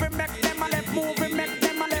left move, we make them a left move, we make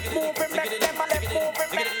them a left move, we make them a left move,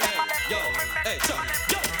 we make them a left move. Hey,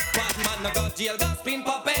 yo, bad man no go jail, go spin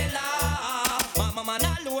propeller. Mama man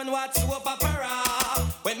alone watch soap opera.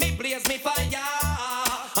 When me blaze me fire,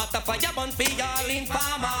 hot a fire burn for y'all in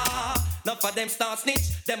farmer. None of them start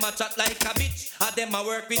snitch, them a chat like a bitch. And them a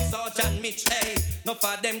work with Sarge and Mitch. Hey, none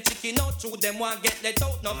of them chicken out through them want get let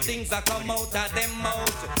out. No things a come out of them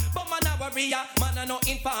mouth. But man a warrior, man a no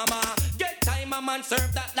informer. Get time a man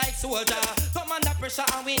serve that like soldier. Come under pressure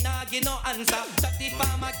and we nah give no answer. That the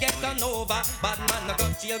farmer get done over. Bad man a go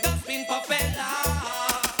jail, go spin propeller.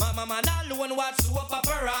 Mama man alone watch soap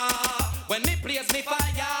opera. When me place me fire,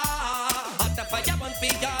 hot a fire burn for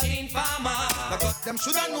y'all in farmer. Them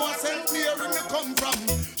shoulda know St. Mary me come from.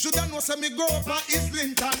 Shoulda know say me grow up at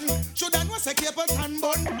Islington. Shoulda know say Capleton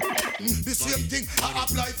bun. The same thing I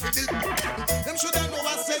apply for the. Them shoulda know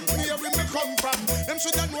where St. Mary me come from. Them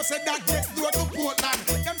shoulda know say that next door to Portland.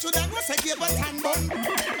 Them shoulda know say Capleton bun.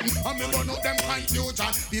 And me burn out them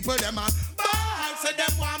confusion. People them a ball say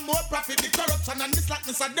them want more profit. The corruption and the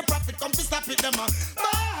slackness and the profit come to stop it them a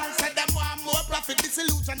ball say them want more profit.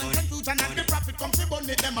 Disillusion and confusion and the profit come to burn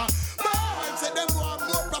it them a ball say them want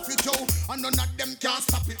more profit, yo, and none of them can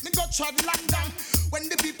stop it. Me go trod London. When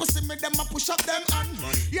the people see me, them a push up them hand.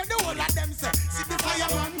 Yeah, the whole of them say, see the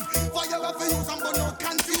fireman. Fire love for use and burn no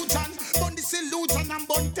confusion. Burn disillusion and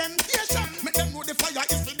burn temptation. Make them know the fire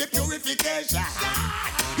is for the purification.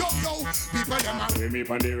 Yo, people them a see me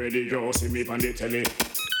on the radio, see me on the telly.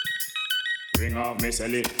 Ring off me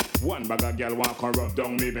celly. One bag of girl walk and rub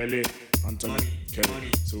down me belly. Anthony,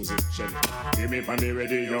 Kelly, Susie, Shelly. See me on the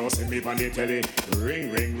radio, see me on the telly.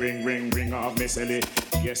 Ring off me celly.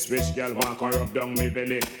 Yes, which girl walk and rub down me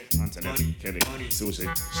belly. Anthony, Kelly, Susie,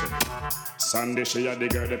 Shelly. Sunday she had the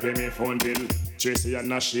girl that pay me phone bill. Tracy and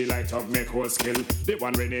Nash she light up make whole skill. The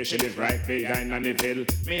one Renee she live right behind on the hill.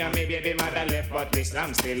 Me and me baby mother left but me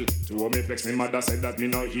slam still. To me flex me mother said that me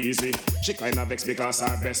no easy. She kinda vex because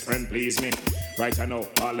her best friend please me. Right I know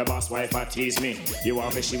all the boss wife a tease me. You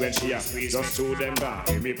want fishy when she a squeeze just to them gone.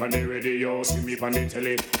 See me on the radio, see me on the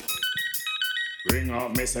telly. Ring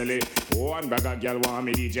off me celly. One bag of girl want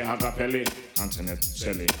me DJ Hagapelli. Antoinette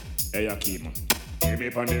Shelley, hey Akima. See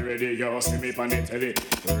me on the radio, see me on the telly.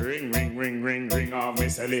 Ring off me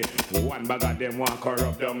celly. One bag of them want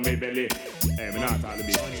corrupt down me belly. Hey, me not all the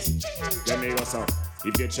business. Let me go so.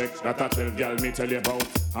 If you check that a 12 girl me tell you about.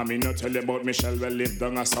 I me not tell you about Michelle well live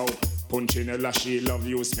down a south. Punchinella, she love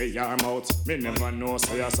you, spay your mouth. Me never know,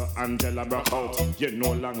 so you saw Angela broke out. You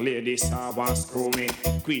know long lady, star want screw me.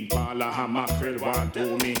 Queen Paula, her mackerel want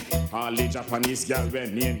do me. All the Japanese girl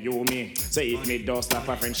when name you me. Say if me don't stop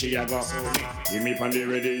a friend, she a go sue me. See me on the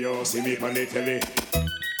radio, see me on the telly.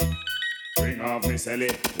 Ring off me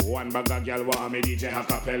celly. One bag of girl want me DJ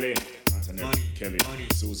Hakapelli. Anthony, Kelly,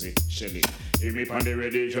 Susie, Shelly. See me on the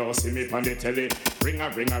radio, see me on the telly. Ring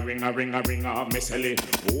off me celly.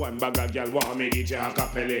 One bag of girl want me DJ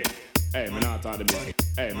Hakapelli. Hey, me not all the music.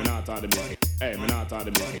 Hey, me not all the music. Hey, me not all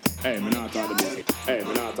the music. Hey, me not all the music. Hey,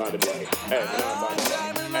 me not all the music. Hey, me not all the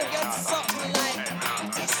music.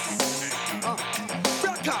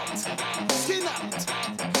 Rock out, skin out,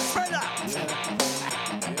 spread out.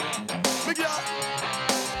 Big up,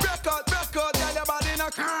 break out, girl, your body no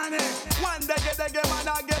carny. One day get man,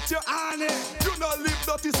 I get you on it. You no live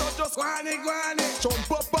dirty, so just whiny.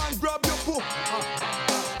 Jump up and grab your poo.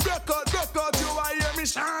 Break out, you I hear me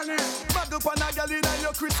shining. Bag up on a girl in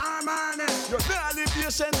your Chris Armani. You're barely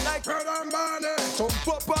patient like her and Barney. Jump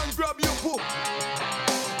up and grab your poo.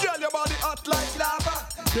 Girl, your body hot like lava.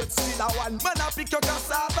 Yet still a one man a pick your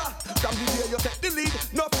cassava. From the day you take the lead,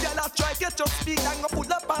 no girl a try get your speed and go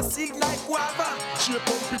pull up and seed like guava. She a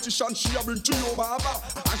competition, she a bring to your mama,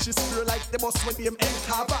 and she spray like the boss when him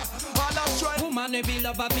cover. All I try. Woman we be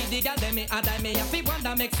love a big digger, them me and I me a fi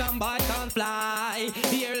wonder make some boy can't fly.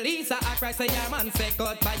 Here Lisa a cry say your man say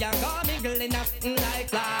goodbye and go mingle in a like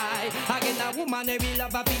fly. Again a woman we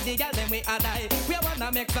love a big digger, them we and I we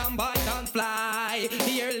wanna make some boy can't fly.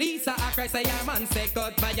 Here Lisa a cry say your man say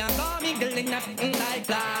goodbye and go mingle in a like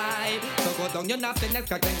fly. So go down your nastiness,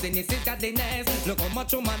 cause cleanliness is godliness. Look how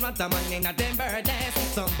much woman want a man in a them birdness.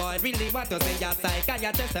 Some boy really want to say a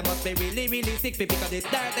psychiatrist, they must be really really sick because it's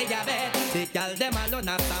dirty a bed. The girl them alone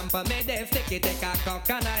a stamp for me, they stick it, take a cock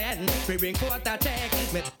and a hen. We bring quarter check.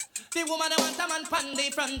 The woman want a man pan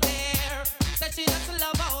the frontier. Said she doesn't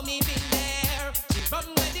love how me been there. She run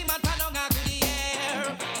with the man pan on a good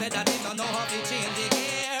year. Said that he don't know how to change the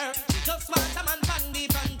gear. She just want a man pan the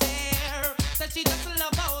frontier. Said she doesn't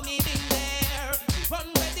love how me been there. She run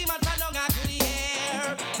with the man pan on a good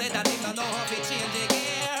year. Said that he don't know how to change the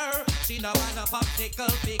gear. She no want a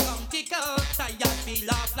popsicle, become tickle. Tired feel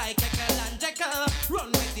off like Ekel and Jekyll.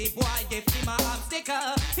 Run with the boy, give him a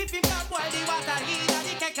obstacle. If him not boil the water, he a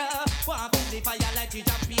the kettle. Want feel the fire like he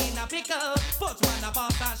jump in a pickle. Put one a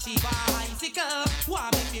bus and she bicycle.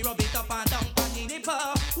 Want make me rub it up and down on the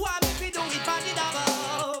nipple. Want make me do it on the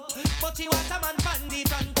double. But she want a man from the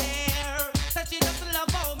frontier. Said she doesn't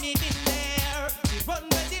love how me been there. She run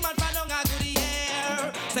with the man from down a good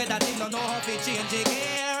year. Said that he don't know how to change the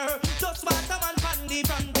gear. Just want a man from the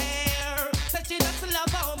frontier. Said she doesn't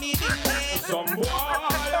love how me been there. Some boy,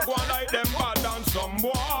 I go like them bad and some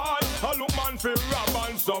boy, I look man fi rob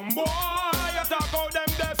and some boy, I talk out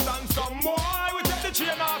them deaths and some boy, we take the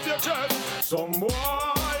chain off your chest. Some boy,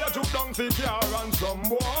 I took down fi car and some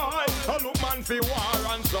boy, I look man fi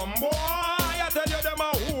war and some boy, I tell you them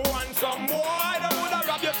a who and some boy, them woulda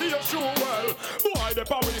rob you to your shoe well. Boy, the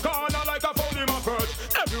power corner like I found him a perch.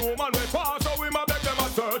 Every woman we pass, so we ma beg them a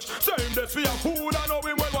search. Same this for your food, I know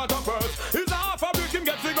him well want a purse. It's a half a brick him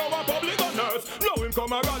get to go a public on nurse. Now him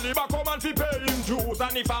come a rally back home and fi pay him dues.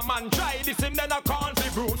 And if a man try this him then a can't fi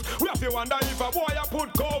bruise. We have to wonder if a boy a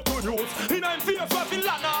put coke to use. In him face what fi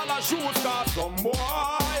land all a shoes. Cause some boy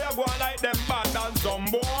a go like them bad and some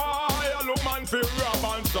boy a look man fi rob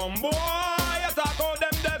and some boy a talk out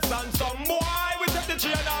them deaths and some boy we take the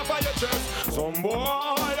chain off of your chest. Some boy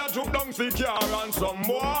a jump down fi car and some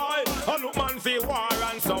boy a look man fi war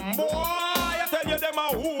and some boy I tell you them a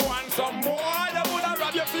who and some boy them woulda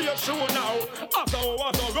rob you for your shoe now. After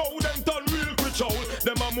hours a road them turn real quick show.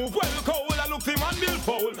 Them a move well cold a look fi man bill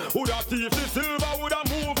foul. Woulda thief the silver woulda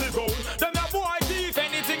move the gold. Them a boy thief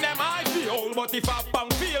anything them I feel. But if a bang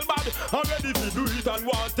feel bad I'm ready to do it and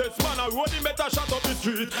want test man a road him better shut up the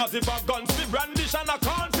street. As if a gun fi brandish and a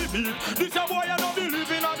can't fi beat. This a boy a no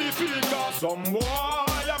believe in a defeat. Cause some boy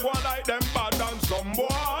a go like them bad and some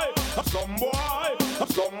boy some boy,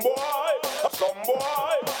 some boy, some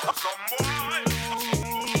boy, some boy.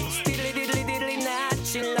 Stiddly diddly diddly that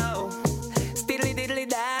chill out. Stiddly diddly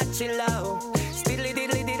that chill out. Stiddly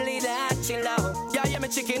diddly diddly that chill out. Yeah, me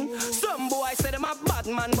chicken. Some boy say them a bad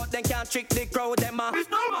man, but they can't trick the crowd. Them a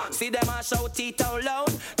see them a shout it out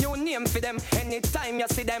loud. New name for them. Anytime you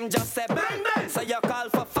see them, just say bang bang. So you call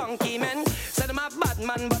for funky men. Say them a bad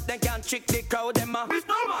man, but they can't trick the crowd. Them a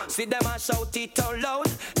see them a shout it out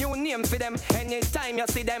loud. New name for them. Anytime you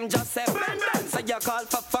see them, just say bang bang. So you call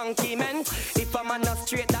for funky men. If a man not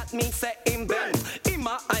straight, that means say him bend. In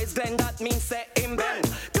my eyes glen, that means say him bend.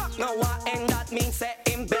 Cock no one end, that means say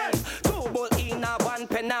him bend. Two bull in a one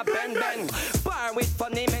pen a bend bend. Bar with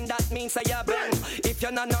funny men, that means say you bend. If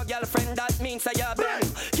you're not no girlfriend, that means say you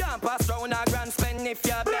bend. Can't pass round a grand spend if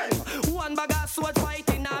you bend. One bag of sword fight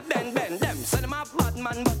in a bend bend. Them say them a bad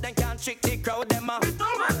man, but they can't trick the crowd. Them a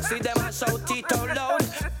see them a shout it out loud.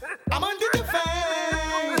 I'm under the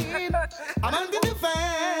fame. I'm under the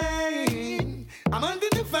fame. I'm under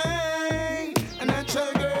the fame. A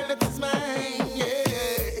natural girl that is mine.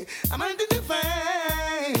 Yeah. I'm under the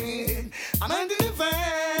fame. I'm under the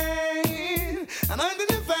fame. I'm under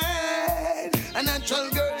the fame. A natural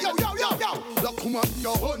girl. Yo, yo, yo, yo. Look, come on,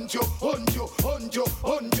 yo, hunt you, hunt you, hunt you,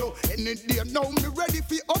 hunt you. Any day now, me ready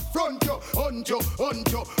for upfront you. Hunt you,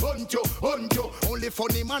 hunt you, hunt you, hunt you. Only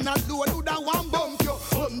funny man alone do that one bump you.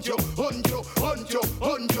 Hunt you, hunt you, hunt you,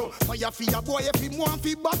 hunt you. Fire for your boy if he want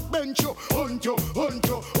fi backbench you. Hunt you, hunt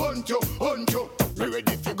you, hunt you, hunt you. Me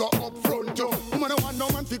ready fi go upfront you. Woman, I want no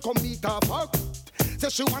man fi come meet a fuck. Say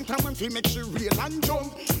she want a man fi make she real and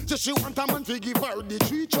jump. Say she want a man fi give her the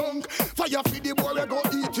tree chunk. Fire fi the boy we go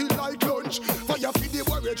eat it like lunch. Fire fi the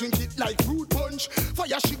boy we drink it like fruit punch.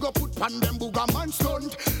 Fire she go put pan them booger man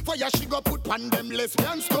stunt. Fire she go put pan them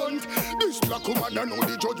lesbian stunt. This black woman I know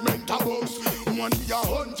the judgment above. One day I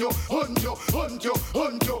hunt you, hunt you, hunt you,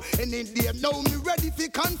 hunt you. Any day now me ready fi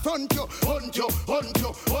confront you. Hunt you, hunt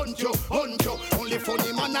you, hunt you, hunt you. Only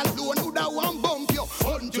funny man alone who da one bump you.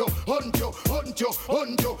 Hunt you, hunt you, hunt you,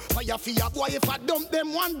 hunt you. Fire fi a boy if I dump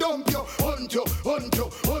them one dump you. Hunt you, hunt you,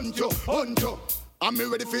 hunt you, hunt you. I'm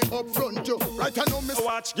ready for up front you. Right I know me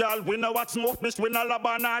watch girl, we know what smoke miss, we no lab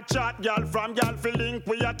and a chat girl. From girl fi link,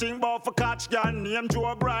 we a think bout for catch girl. Name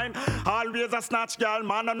Joe Bryan, always a snatch girl.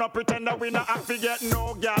 Man and no pretend that we no act fi get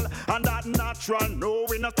no girl. And that natural, no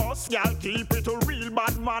we no toss girl. Keep it a real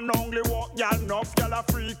bad man, only walk girl. Enough girl a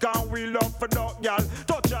freak and we love for dog girl.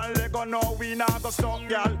 Touch and leg on no we not go stop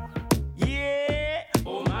girl. Yeah,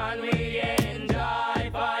 oh man we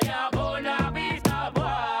enjoy fire, bona vista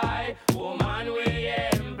boy. Oh man we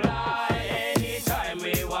employ anytime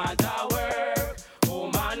we want to work.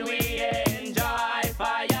 Oh man we enjoy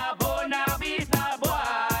fire, bona vista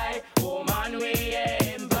boy. Oh man we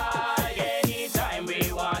employ anytime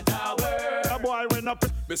we want to work. The boy went up.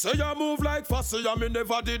 Me say you move like fussy and me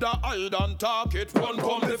never did a hide and talk it. Run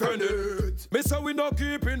come defend it. Me say we no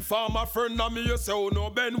keep in farmer friend and me you say we no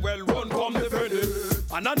bend well. Run come defend it.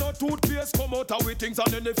 And I know toothpaste come out of we things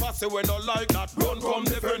and any fussy we no like that. Run come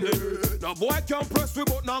defend it. No boy can press we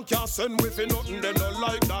button and can't send we for nothing. They no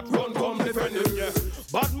like that. Run come defend it. Yeah.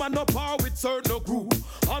 Bad man no power with certain group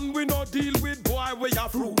and we no deal with boy we a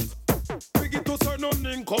fruit. We get to certain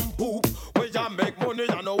income poop. We ya make money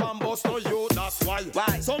and no one boss no you. That's why.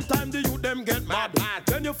 Sometimes the youth them get mad.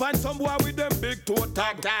 Then you find some boy with them big toe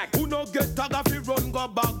tag. Who no get tag if you run go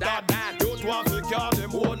back that. Youth want to carry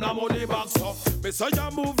them own a money back so. Me say ya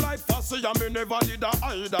move like fussy and me never did a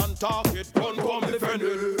hide and talk it. Run come defend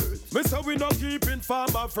it. Me say we no keep in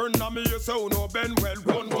farmer friend and me you say who no bend well.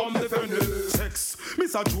 Run come defend it. Sex. Me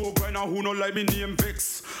say Joe Bryan who no like me name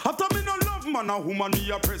Vex. After me no love man a woman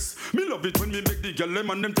me a press. Me love it when me make the girl them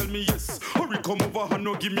and them tell me yes. Hurry come over and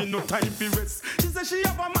no give me no time for rest. She say she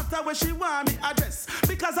have a matter where she want me address.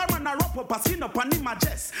 Because I run her up a skin up and in my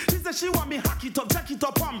chest. She say she want me hack it up, jack it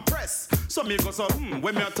up and press. So me go so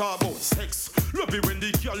when me a talk about sex. Love it when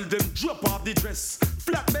the girl them drop off the dress.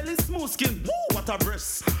 Flat belly, smooth skin, woo, what a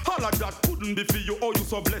breast. All of that couldn't be for you, oh you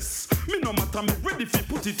so blessed. Me no matter, me ready fi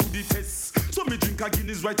put it to the test. So me drink a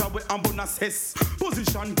Guinness right away and bonus hess.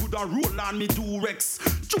 Position good and roll on me do Rex.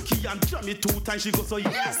 Chucky and jam it 2 times, she go so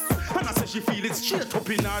yes. And I say she feel it straight up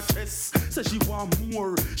in her chest. Say she want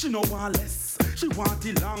more, she no want less. She want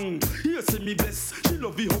it long, here see me bless. She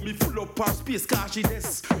love it how me full up her space cause she des.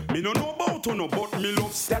 Me no know about her no, but me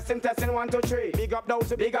love. Testing 1, 2, 3. Big up those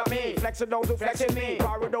who big up me. Flex with those who flexing me.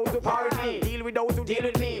 Power with those who power me. Deal with those who deal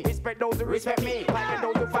with me. Respect those who respect me. Fight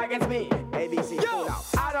with those who fight against me. ABC. Yo,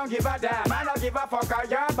 I don't give a damn. I don't give a fuck.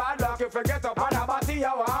 You're bad luck if you get up on a body you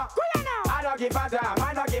want. I don't give a damn.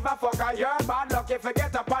 I don't give a fuck. You're bad luck if you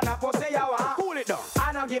get up on a pussy you want. Cool it down.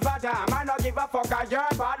 I don't give a damn. I don't give a fuck.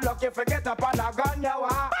 You're bad luck if you get up on a gun you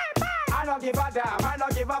want. I don't give a damn, I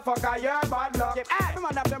don't give a fuck, you're bad luck. Hey,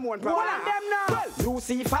 man have them one problem. One of them now. Well,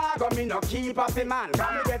 Lucifer got me no keep up the man.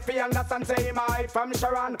 Can me get fi understand say him I from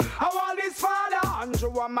Sharon. I want this father,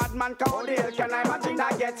 Andrew a madman. Cowdale, can I imagine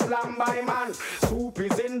I get slammed by man? Soup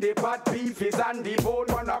is in the pot, beef is on the bone.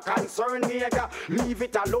 One no concern nigga, leave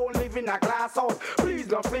it alone, live in a glass house. Please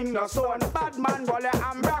no fling no son. Bad man, roll your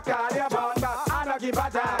umbrella, you bound that. I don't give a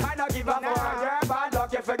damn, I don't give a fuck. You're bad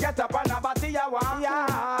luck if you get up on a body you want. Yeah,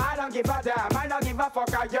 I don't give a damn, I don't give a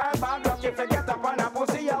fuck. You're bad luck if you get up on a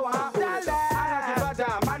pussy you want. I don't give a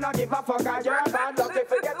damn, I don't give a fuck. You're bad luck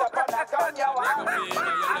if you get up on a gun you want.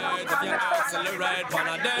 If you accelerate, on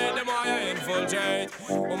a day, the more you infiltrate.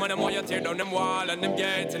 Woman, the more you tear down them wall and them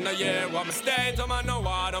gates. In a year, what mistake, the man no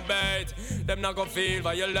wanna bait. Them not gon' feel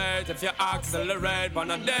violate. If you accelerate,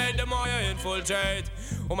 on a day, the more you infiltrate.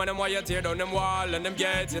 Woman, the more you tear down them wall and them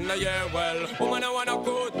gates. In a year, well, woman, I wanna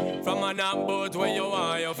good from a knock boat where you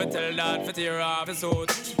want. You fi tell that fi tear off his suit.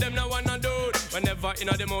 Them no wanna do it whenever in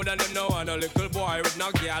the mood and them no want a little boy with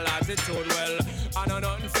no girl attitude. Well, I know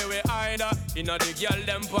nothing fi we either. In the girl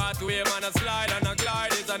them pathway, man a slide and a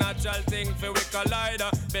glide is a natural thing fi we collide.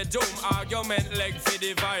 Bedroom argument leg fi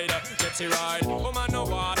divider. Get you right, woman no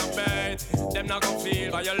wanna bait. Them not gon'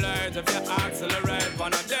 feel violate if you accelerate.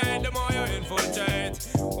 On a day, the more you infiltrate.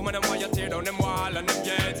 Woman, the more you tear down them wall and them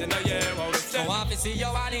gates. In a year, what we say. So if you see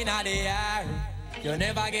your one in the air, you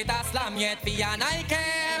never get a slam yet for your I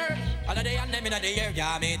care. All the day and them in the air,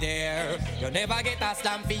 yeah me there. You never get a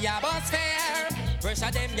slam for your bus fare.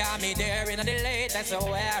 Pressure them, yeah, me there in the latest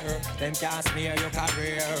wear. Them can't smear your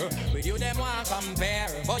career. With you, them want compare.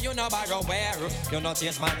 But you know borrow where. You not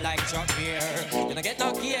chase man like Chuck here. You don't get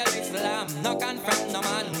no kill Islam. No confront no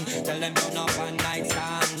man. Tell them turn up one night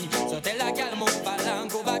stand. So tell a girl move along.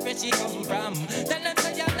 Go back where she come from. Tell them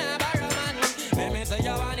say you're not borrow man. Let me say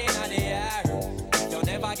you want in the air. You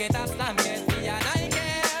never get a slam, get me and I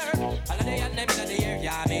care. All of the and them in the air,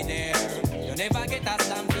 yeah, me there. You never get a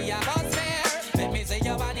slam, be a boss fair. Let me say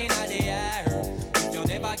you want in the air. You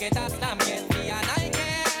never get a slam, get me and I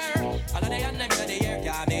care. All of the and them in the air,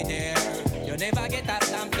 yeah, me there. You never get a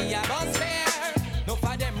slam, be a boss fair. No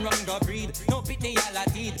for them run go breed, no pitney all a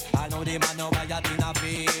teeth. I know them a know why you in a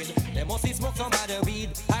bed. They must see smoke some bad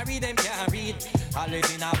weed. I read them can't read.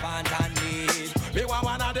 Always in a band and lead. Me want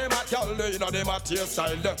one of them a girl, you know them a taste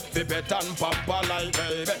style. Fi bet and pamper like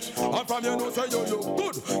baby. And from you know say you look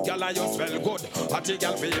good, girl and you smell good. Hot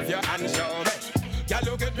girl wave your hand show me. Girl,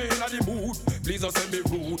 you get me in the mood. Please don't say me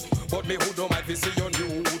rude, but me who don't mind to see you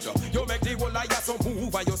nude. You make the whole life so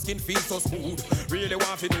move and your skin feels so smooth. Really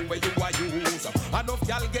want to know where you are use. Enough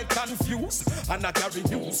girl get confused and not carry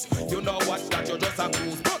news. You know what that you just a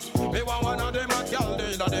cruise. But me want one of them a girl,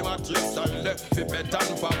 they know them a taste style. Fi pet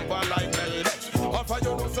and pamper like baby. And for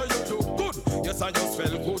you know say you look good, yes and you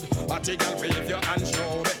smell good. A girl wave your hand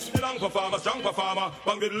show me. Long performer, strong performer,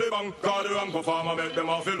 bang diddly bang. Call the wrong performer, make them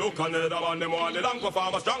all feel look and the man them want the long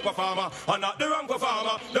performer, strong performer, and not the wrong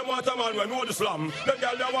performer. Them want a man when know the slam. Them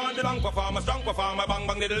girl they want the long performer, strong performer, bang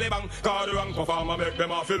bang diddly bang. Call the wrong performer, make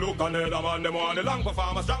them all feel look and the man them want the long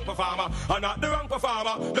performer, strong performer, and not the wrong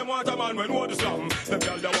performer. Them want a man when know the slam. Them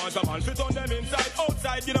girl they want a man fit on them inside,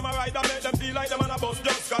 outside, give them a ride and make them feel like them on a bus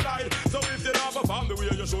just collide. So if you not perform the way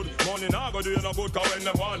you should, money not go do you no good. Cause when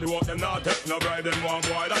them want the work, them not take no bride. Them want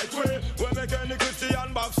boy like we make any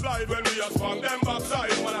Christian backslide when we just swung them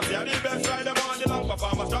backside. Man, I see the best ride, them on the long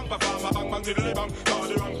performer, strong performer, bang bang diddly bang. Call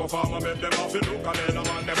the wrong performer, make them off the look and then the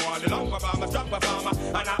man them want the long performer, strong performer,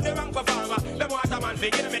 and not the wrong performer. Them want a man fi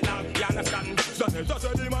give them it long, you understand? Don't tell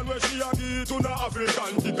touch the man where she a give to the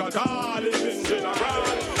African tick at all. It's in general.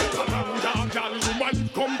 Girl, you man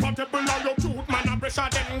compatible and you cute, man a pressure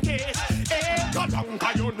them case. Eh, go down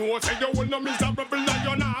 'cause you know say you will no miserable and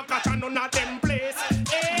you not catch none of them place.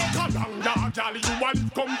 Girl, you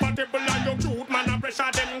want compatible and you cute, man, a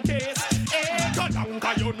pressure them case. Eh, go down,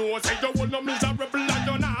 'cause you know, say you will no miserable and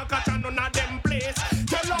you not catch none of them place.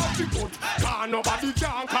 Tell off the good, 'cause nobody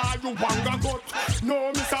can call you wanga good.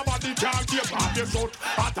 No, Mr. Body can't give up your shot.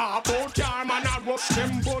 At a boat car, man, I rush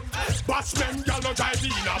them boat. Bashment, y'all no drive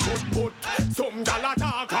in a boat. Some gal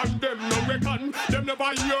attack and them no reckon. Them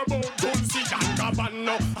never hear about Dulcie and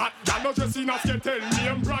Gabbana. Hot gal no dress enough, you tell me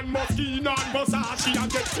I'm brand Moschino and Versace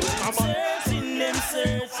and get searching, them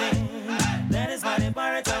searching. That is why they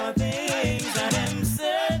pirate our things. And them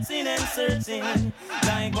searching and searching.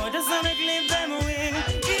 Like God just wanna clip them away.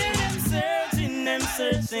 Hear them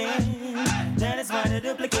searching. That is why they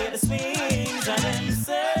duplicate the swings. And them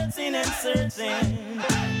searching and searching.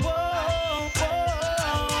 Whoa,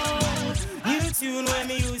 whoa. New tune when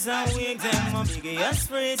me use and wig them. My biggest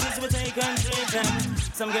phrases we take and treat them.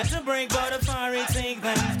 Some get to break, but the far it take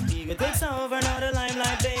them. Ego takes over, now the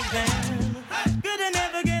limelight take them. Good to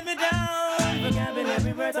never get me down.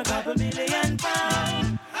 Vocabulary worth a couple billion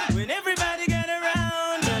pounds. When everybody get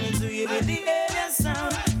around, running to you with the alien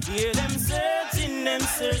sound. Hear them searching, them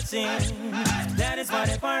searching. That is why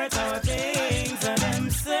they pirate our things. And them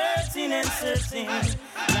searching and searching.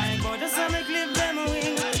 Like God just wanna clip them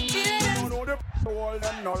away. All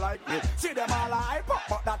them no like me. See them all hype up,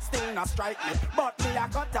 but that still not strike me. But me I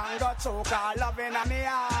got and got choke, all loving a me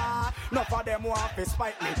heart. None of them want to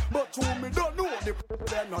spite me, but to me don't know the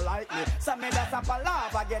them no like me. So me that's up a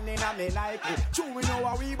laugh again in a me Nike. True we know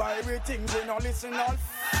how we buy everything, we no listen all.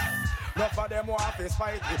 None of them want to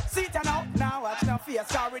spite me. See it now watch no face,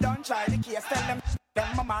 cause we don't try the case. Tell them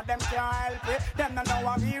mama, them can't help it. Them no know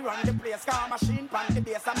how we run the place. Car machine pan the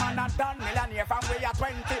base. A man a done millionaire from we are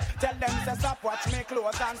 20. Tell them say stop watch me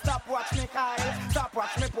clothes and stop watch me Kyle. Stop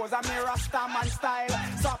watch me pose and me Rasta man style.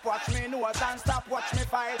 Stop watch me nose and stop watch me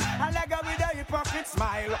file. And leg with a hypocrite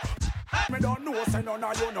smile. Me don't know, say none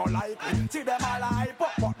of you no like me. See them all hype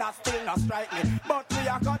up, but that still not strike me. But me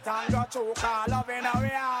a cut and go choke, all loving our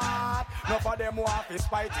heart. None of them want to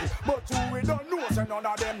spite me, but you we don't know, say none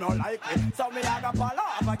of them no like me. So me a go fall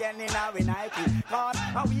off again in our Nike. Cause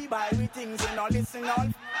how we buy we things, we no listen all.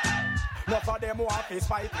 None of them want to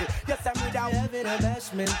spite me. Yes, I'm with that. Having a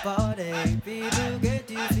bashment party, people get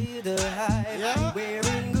to feel the hype. Yeah.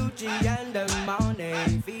 Wearing Gucci and and the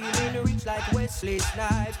morning. Feeling rich like Wesley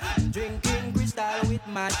Snipes. Drinking crystal with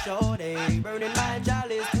my shorty. Burning my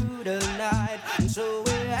jollies through the night. So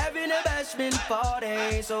we're having a bashment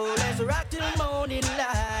party. So let's rock till morning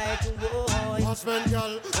light. Bashment,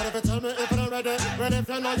 girl, what if you tell me if you're ready? Ready if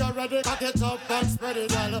you know you're ready, cock it up and spread it,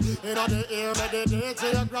 girl. In the ear, meditate,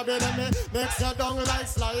 you grab it and me mix you down like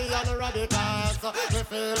Sly and Radicals. We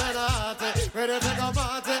feeling hot, ready to go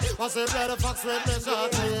party. What's the bread fox with me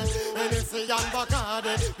shorty? Hennessy and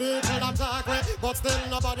Bacardi, people attack me, but still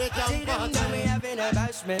nobody can party. See, we having a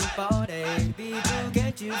bashment party. People,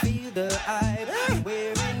 can't you feel the hype?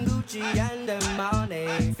 Wearing Gucci and the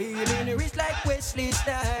money. Feeling rich like Wesley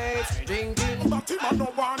Snipes. Drinking. Batty man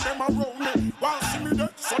no want them around me. Want see me dead,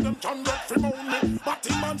 so them can get from on me.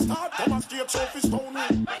 Batty man start come and straight off his stone me.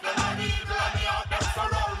 Make them money eagle and me out them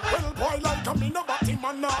surround me. Well boy like a me no batty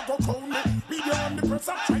man now go crown me. Media and the press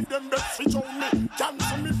I try them best switch on me.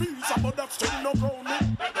 Cancel me visa but that still no ground me.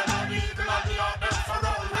 Make them money eagle and me out them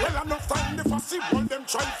surround me. Well enough time the fussy one them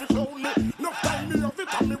try to clone me. Enough time me have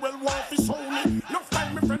it and me well want to show me. Enough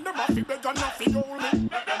time me friend them have to beg and have to hold me.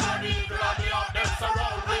 Make them money eagle and me out them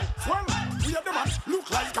surround me. Well, we are the man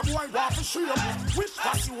look like a boy want to shame. Which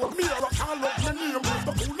fussy would me or a call up my name.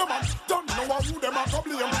 The cool man don't know who them are to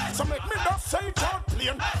blame. So make me not say God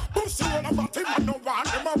plain. Pussy on a batty man no want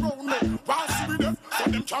them around me. Want see me death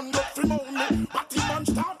so them can get from on me. Batty man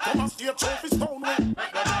start come and stay trophy stone me.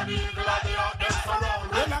 Make the money eagle and the heart them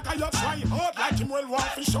surround me. Well like I just try hard like him well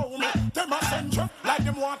want to show me. Them a send you like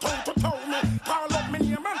them want out to tell me. Call up me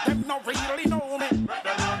name and them not really know me. Make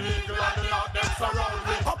the money eagle and the heart them surround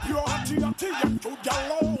me. Up your tea and you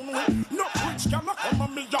get alone. No rich girl a come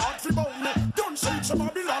on me yard fi bone me. Don't say to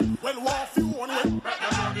Babylon, well walk you on me. Make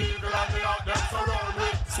the money eagle and the heart them surround me.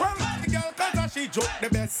 Swell the girl cause she joke the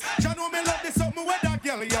best. You know me love this something where that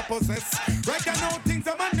girl you possess. Right now things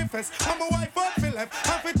are manifest. I'm a wife out fi left.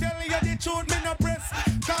 I fi tell you the truth me no press.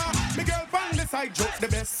 Cause me girl from the side joke the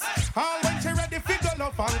best. All when she ready fi go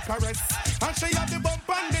love and caress. And she have the bump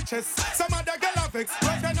and the chest. Some other girl have vex.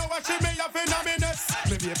 Right now what she may have in a minute.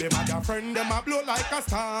 Me baby mother friend them a blow like a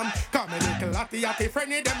storm. Come me little atty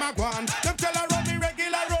friendly them a go on. Them tell her run me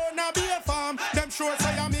regular round a be a farm. Them sure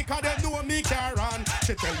say I me cause them know me care on.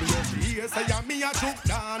 She tell me how she hears say I me a took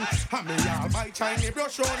down. And me all my Chinese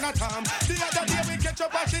brush on a tom. The other day we catch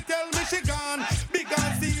up and she tell me she gone. Big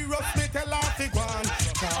and serious me tell her to go on.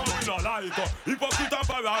 We no like hypocrite and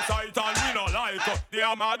parasite and we no like they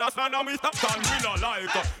are mad as man and we stop and we no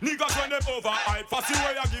like niggas when them overhype. Fussy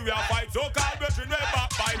way I give you a fight. So call between them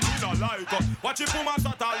backbite. We no like watch it from a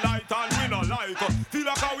satellite and we no like feel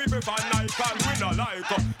like how we prefer night and we no like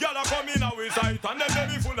girl a come in our sight and them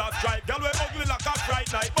baby full of strike. Girl we ugly like a bright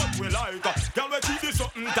night but we like girl we keep this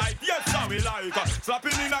something tight. Yes sir we like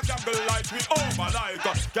slapping in a candle light we over like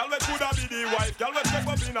girl we coulda be the wife. Girl we step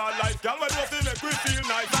up in our life. Girl we nothing make we feel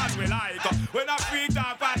nice and we like when a freak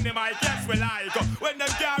talk on the mic. Yes we like when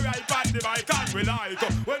them can't ride on the mic and we like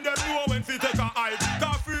when them know when fi take a hike.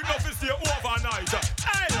 Can't freak no fi stay overnight.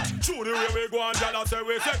 Hey, through the way we go and gyal a say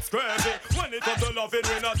we sex crazy. When it comes to loving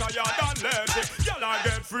we not tired and lazy. Gyal a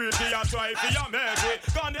get freaky and try fi a mess with.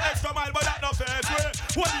 Gone the extra mile but that no face way.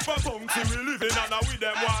 What if a country we living and with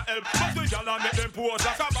them want help? But we gyal a make them pose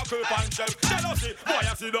like a buckle pan shelf. Jealousy, boy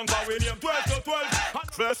I see down for we name 12 to 12.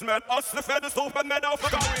 And first met us the fed the stupid men out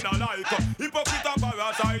because we not like hypocrite and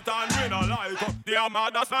parasite and we not like they are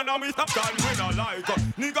mad as man and we stop and we not like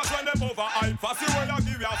niggas when them overhype. Fussy when I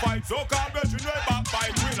give you a fight. So call between way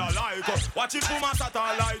backbite we not like watch it from a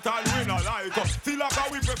satellite and we not like feel like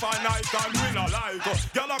how we prefer night and we not like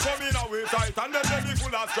girl a come in our sight and them baby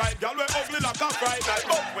full of strike. Girl we ugly like a fright night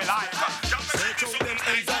but we like search out them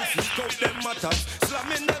ends and seek out them matters.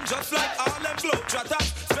 Slamming them just like all them globetrotters.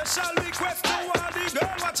 Special request to all the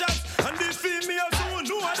girl watchers and the females who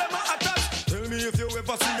know them are attacked. Tell me if you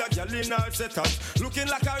ever see a girl in her setup looking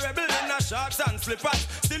like a rebel in her shorts and slippers.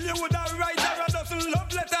 Still you would have write her a dozen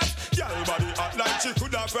love letters. Girl body hot like she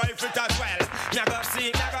could have rifled as well. Me go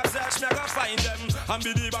see, me go search, me go find them and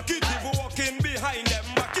be the bucket if walking behind them.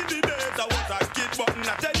 Back in the days I was a kid but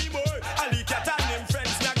not anymore. Ali Cat and him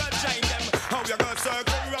friends, me go join them. How you go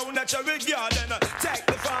circle round the cherry garden? Take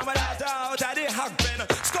the farmer out of the hog pen.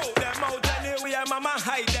 Scout them out anywhere, mama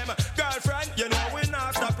hide them. Girlfriend, you know we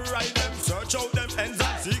not stop right them. Search out them ends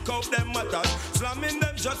and seek out them matters. Slamming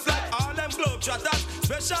them just like all them globetrotters.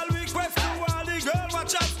 Special request to all the girl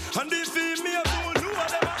watchers and the female who know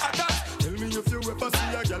them are attacked. Tell me if you ever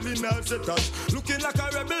see a girl in her setup looking like a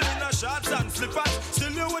rebel in her shorts and slippers.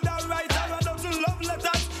 Still you would have write her a dozen love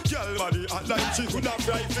letters. Girl body hot like she could have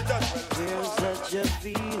write it as well. There's such a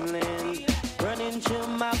feeling running through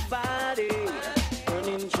my body,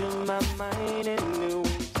 running through my mind.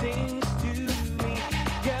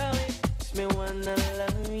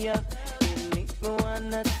 ya. It makes me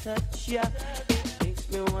wanna touch ya. It makes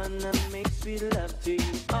me wanna make sweet love to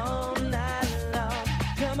you all night long.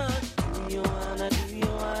 Come on, do you wanna, do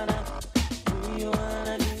you wanna, do you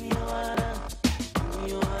wanna, do you wanna, do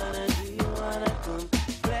you wanna, do you wanna come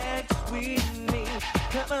flex with me?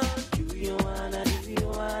 Come on, do you wanna, do you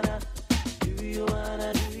wanna, do you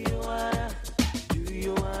wanna, do you wanna, do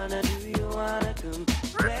you wanna, do you wanna come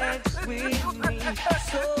flex with me?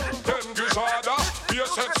 So them disorder, you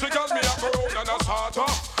sexy girl, me a go round and a starter.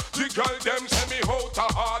 The girl them send me out a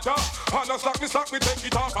harder. And a slack me take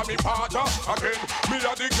it off of me father. Again, me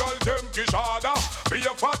a the girl them disorder. Be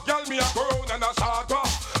a fat girl, me a go round and a starter.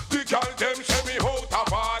 The girl them send me out a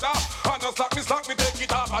father. And a slack me take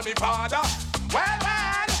it off of me father.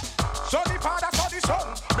 Well, so the father, so the son.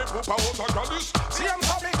 Me poop out a girl is, see him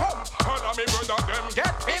so me come. And a me brother them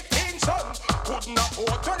get 15 sons. Couldn't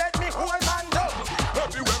afford to let me hold man down.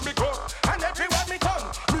 Everywhere me go, and everywhere me come.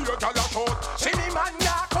 Me a girl a shout, see me man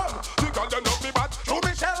ya come. The girl them love me bad, through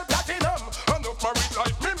me shell platinum. Enough married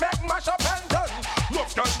life, me make mash up and done.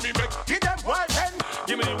 Enough girls me make, give them boyfriend.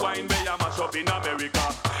 Give me the wine where you mash up in America.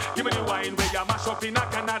 Give me the wine where you mash up in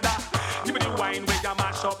Canada. Give me the wine where you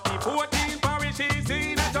mash up the 14 parishes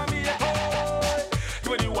in Jamaica.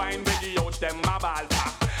 Give me the wine where the ouch them a ball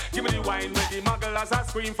for. Give me the wine where the mugglers a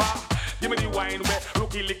scream for. Give me the wine where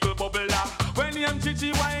rookie little bubbler. When the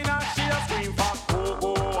chichi wine she a scream for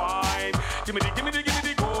cocoa wine. Give me the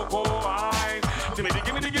cocoa wine. Give me the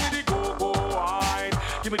cocoa wine.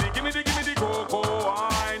 Give me the cocoa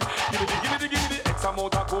wine. Give me the X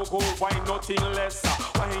amount of cocoa wine, nothing less.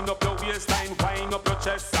 Wind up your waistline, wind up your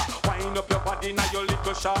chest. Wind up your body now your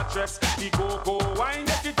little short dress. The cocoa wine,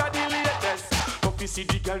 get it at the latest. You see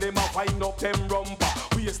the girl them a wind up them rumper.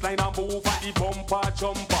 Waistline and move and the bumper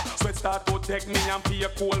jumper. Sweat start to take me and be a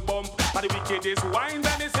cold bump. And the wickedest wine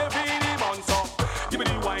then is every month. So give me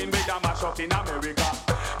the wine where you mash up in America.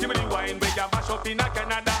 Give me the wine where you mash up in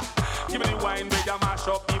Canada. Give me the wine where you mash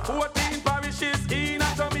up the 14 parishes in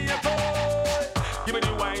Jamaica. Give me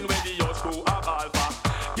the wine where the young crew a ball for.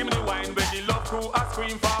 Give me the wine where the love crew a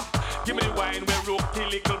scream for. Give me the wine where rookie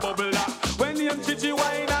little bubbler. When the young chichi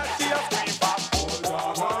wine she a scream for. We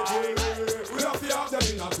have to have them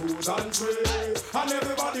in a 2 and 3. And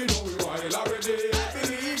everybody know we wild already.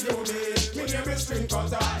 Believe you me name is string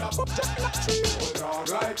cutter. Hold dog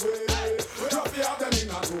like we. We have to have them in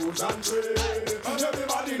a 2 and 3. And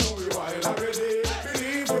everybody know we wild already.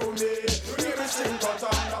 Believe you me name is string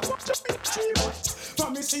cutter. For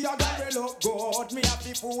me see a girl we look good, me have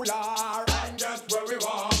to fool her and get where we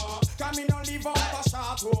want. Come in and live on a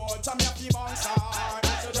short road, so me have to bounce her.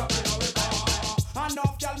 So drop it on the bar.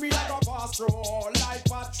 Enough girl me a go pass through like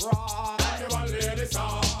patrol. And the one lady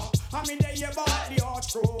song. I mean they about the hot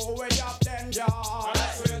crew where you have danger. And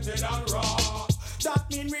sweated and raw. That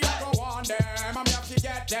mean we a go on them, and me have to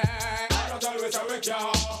get them. I don't always a wick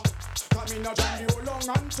ya. Come in a join you long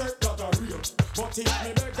and take that a real. But if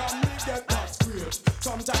me beg and me get that straight.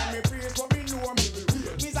 Sometimes me praise what me know me will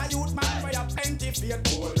wait. Me's a youth man where you plenty faith.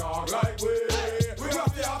 Hold dog like we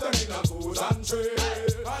have to have them in a 2 and 3.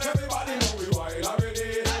 And everybody know we wild already.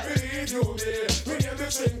 Believe you me name the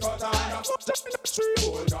string cutter.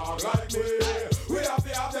 Hold dog like we have to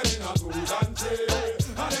have them in a 2 and 3.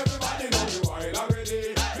 And everybody know we wild already.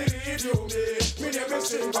 Believe you me name the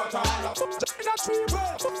string cutter.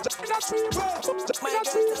 My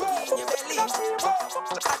tuck in your belly.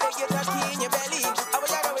 I beg you tuck in your belly. How will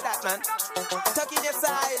you go with that, man? Tuck in your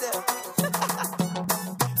side.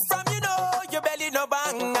 From you know your belly no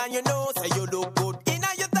bang, and you know say you look good in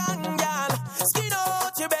your thang, girl. Skin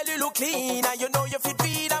out your belly look clean, and you know you fit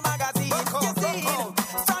read a magazine. You see?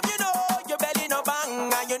 From you know your belly no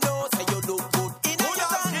bang, and you know say you look good in your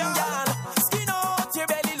thang, girl. Skin out your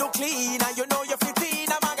belly look clean, and you know you fit read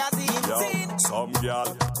a magazine. Yo, some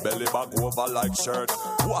girl belly back over like shirt.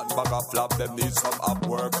 One bag of flap, them need some up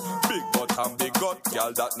work. Big butt and big gut,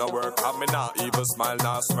 girl, that no work. And me not even smile,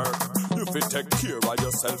 not smirk. You fit take care of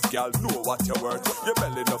yourself, girl, know what you're worth. Your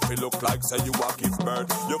belly no feel look like say you a give birth.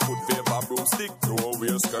 Your foot favor broomstick to a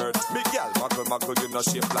real skirt. Me girl, muggle, you no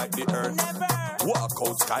shape like the earth. Never. Walk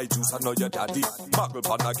out sky juice, I know your daddy. Muggle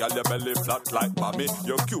pan a girl, your belly flat like mommy.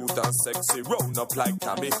 You're cute and sexy, round up like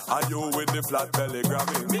Tammy. And you with the flat belly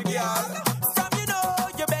Grammy. Me girl, from you know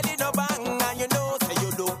your belly no bang, and you know say you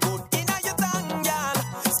look good in your thang, girl.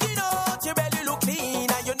 Skin out your belly look clean,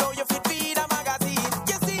 and you know you fit read a magazine.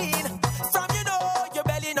 You seen? From you know your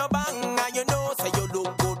belly no bang, and you know say you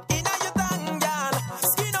look good in your thang, girl.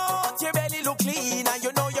 Skin out your belly look clean, and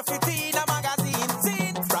you know you fit read a magazine.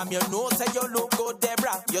 Seen? From your nose say you look good,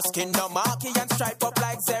 Deborah. Your skin no marky and stripe up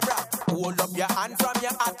like zebra. Hold up your hand from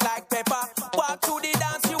your hat like pepper. Walk to the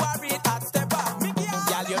dance you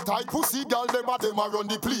a run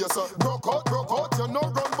the place. Broke out, you no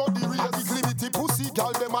run body race. Limity pussy,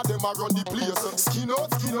 girl, them a run the place. Skin out,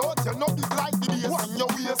 you no big like the bass. In your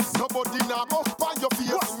waist, nobody now go by your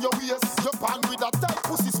face. In your waist, you pan with a tight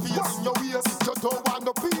pussy space. In your waist, you don't want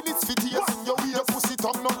no penis fit here. In your waist, your pussy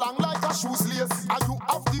tongue no long like a shoes lace. Are you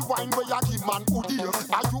have the wine where you give man hoodie?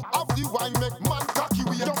 Are you have the wine make man cocky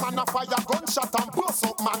weird? Your man a fire gunshot and bust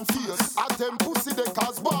up man face. At them pussy they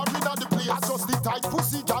cause bar in the place. I just the tight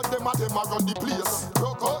pussy, girl, them a run the place.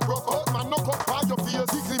 Broke out, man knock up by your face.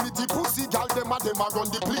 Big limity pussy, girl, them a run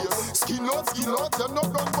the place. Skin out, you no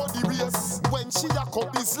run body race. When she a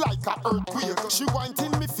come is like a earthquake. She whine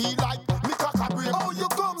till me feel like me cock a break. Oh, you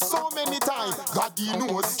come so many times, God he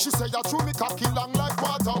knows. She say you threw me cocky long like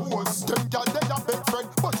water hose. Them girl they a best friend,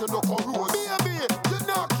 but you no come rose. Baby, you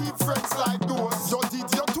not keep friends like those. You did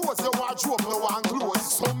your toes, you wardrobe no one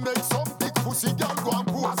close. Some make some big pussy girl go and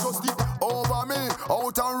pose. Just the over me,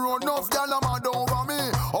 out and road enough girl a mad over me.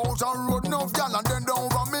 Out and road enough girl and then down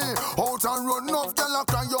over me. Out and road enough girl a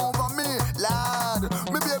cry over me. Lad,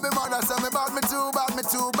 me baby mother say me bad, me too bad, me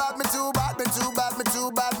too bad, me too bad, me too bad, me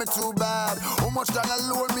too bad, me too bad. How much girl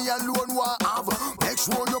alone me alone want have? Make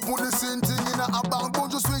sure you put the same thing in a bank.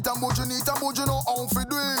 But you sweet and but you neat and but you know how to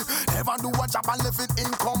do it. Never do a job and left it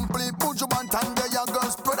incomplete. But you want and there your girl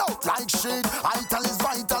spread out like shit. Vital is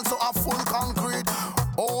vital, so a full concrete.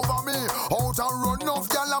 Over me, out and run off,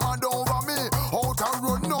 girl, I'm mad over me. Out and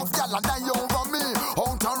run off, girl, and die over me.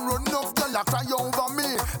 Out and run off, girl, I cry over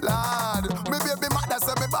me. Lad, me baby mother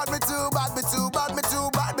say me bad, me too bad, me too bad, me too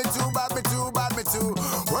bad, me too bad, me too bad, me too.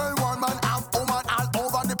 Well, one man have woman all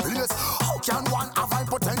over the place. How can one have high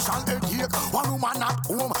potential headache? One woman at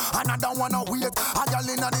home, another one a wait. A girl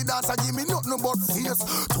inna the dance a give me nothing but face.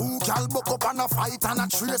 Two girl buck up and a fight and a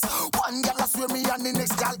trace. One girl a swear me and the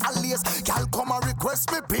next girl a lace. Girl come and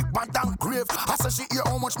request me big bad and grave. I say she hear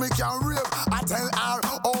how much me can rave. I tell her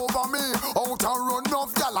over me, out and run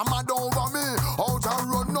off girl a mad over me. Out and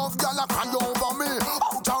run off girl a cry over me.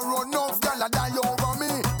 Out and run off girl a die over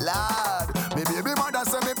me. Lad, me baby mother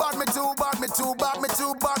say me bad, me too bad, me too bad, me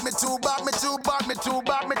too bad, me too bad, me too bad, me too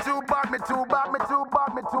bad, me too bad, me too bad, me too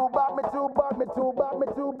bad, me too bad, me too bad, me too bad, me too bad, me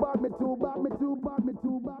too bad, me too bad, me too bad, me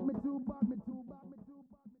too bad, me too bad.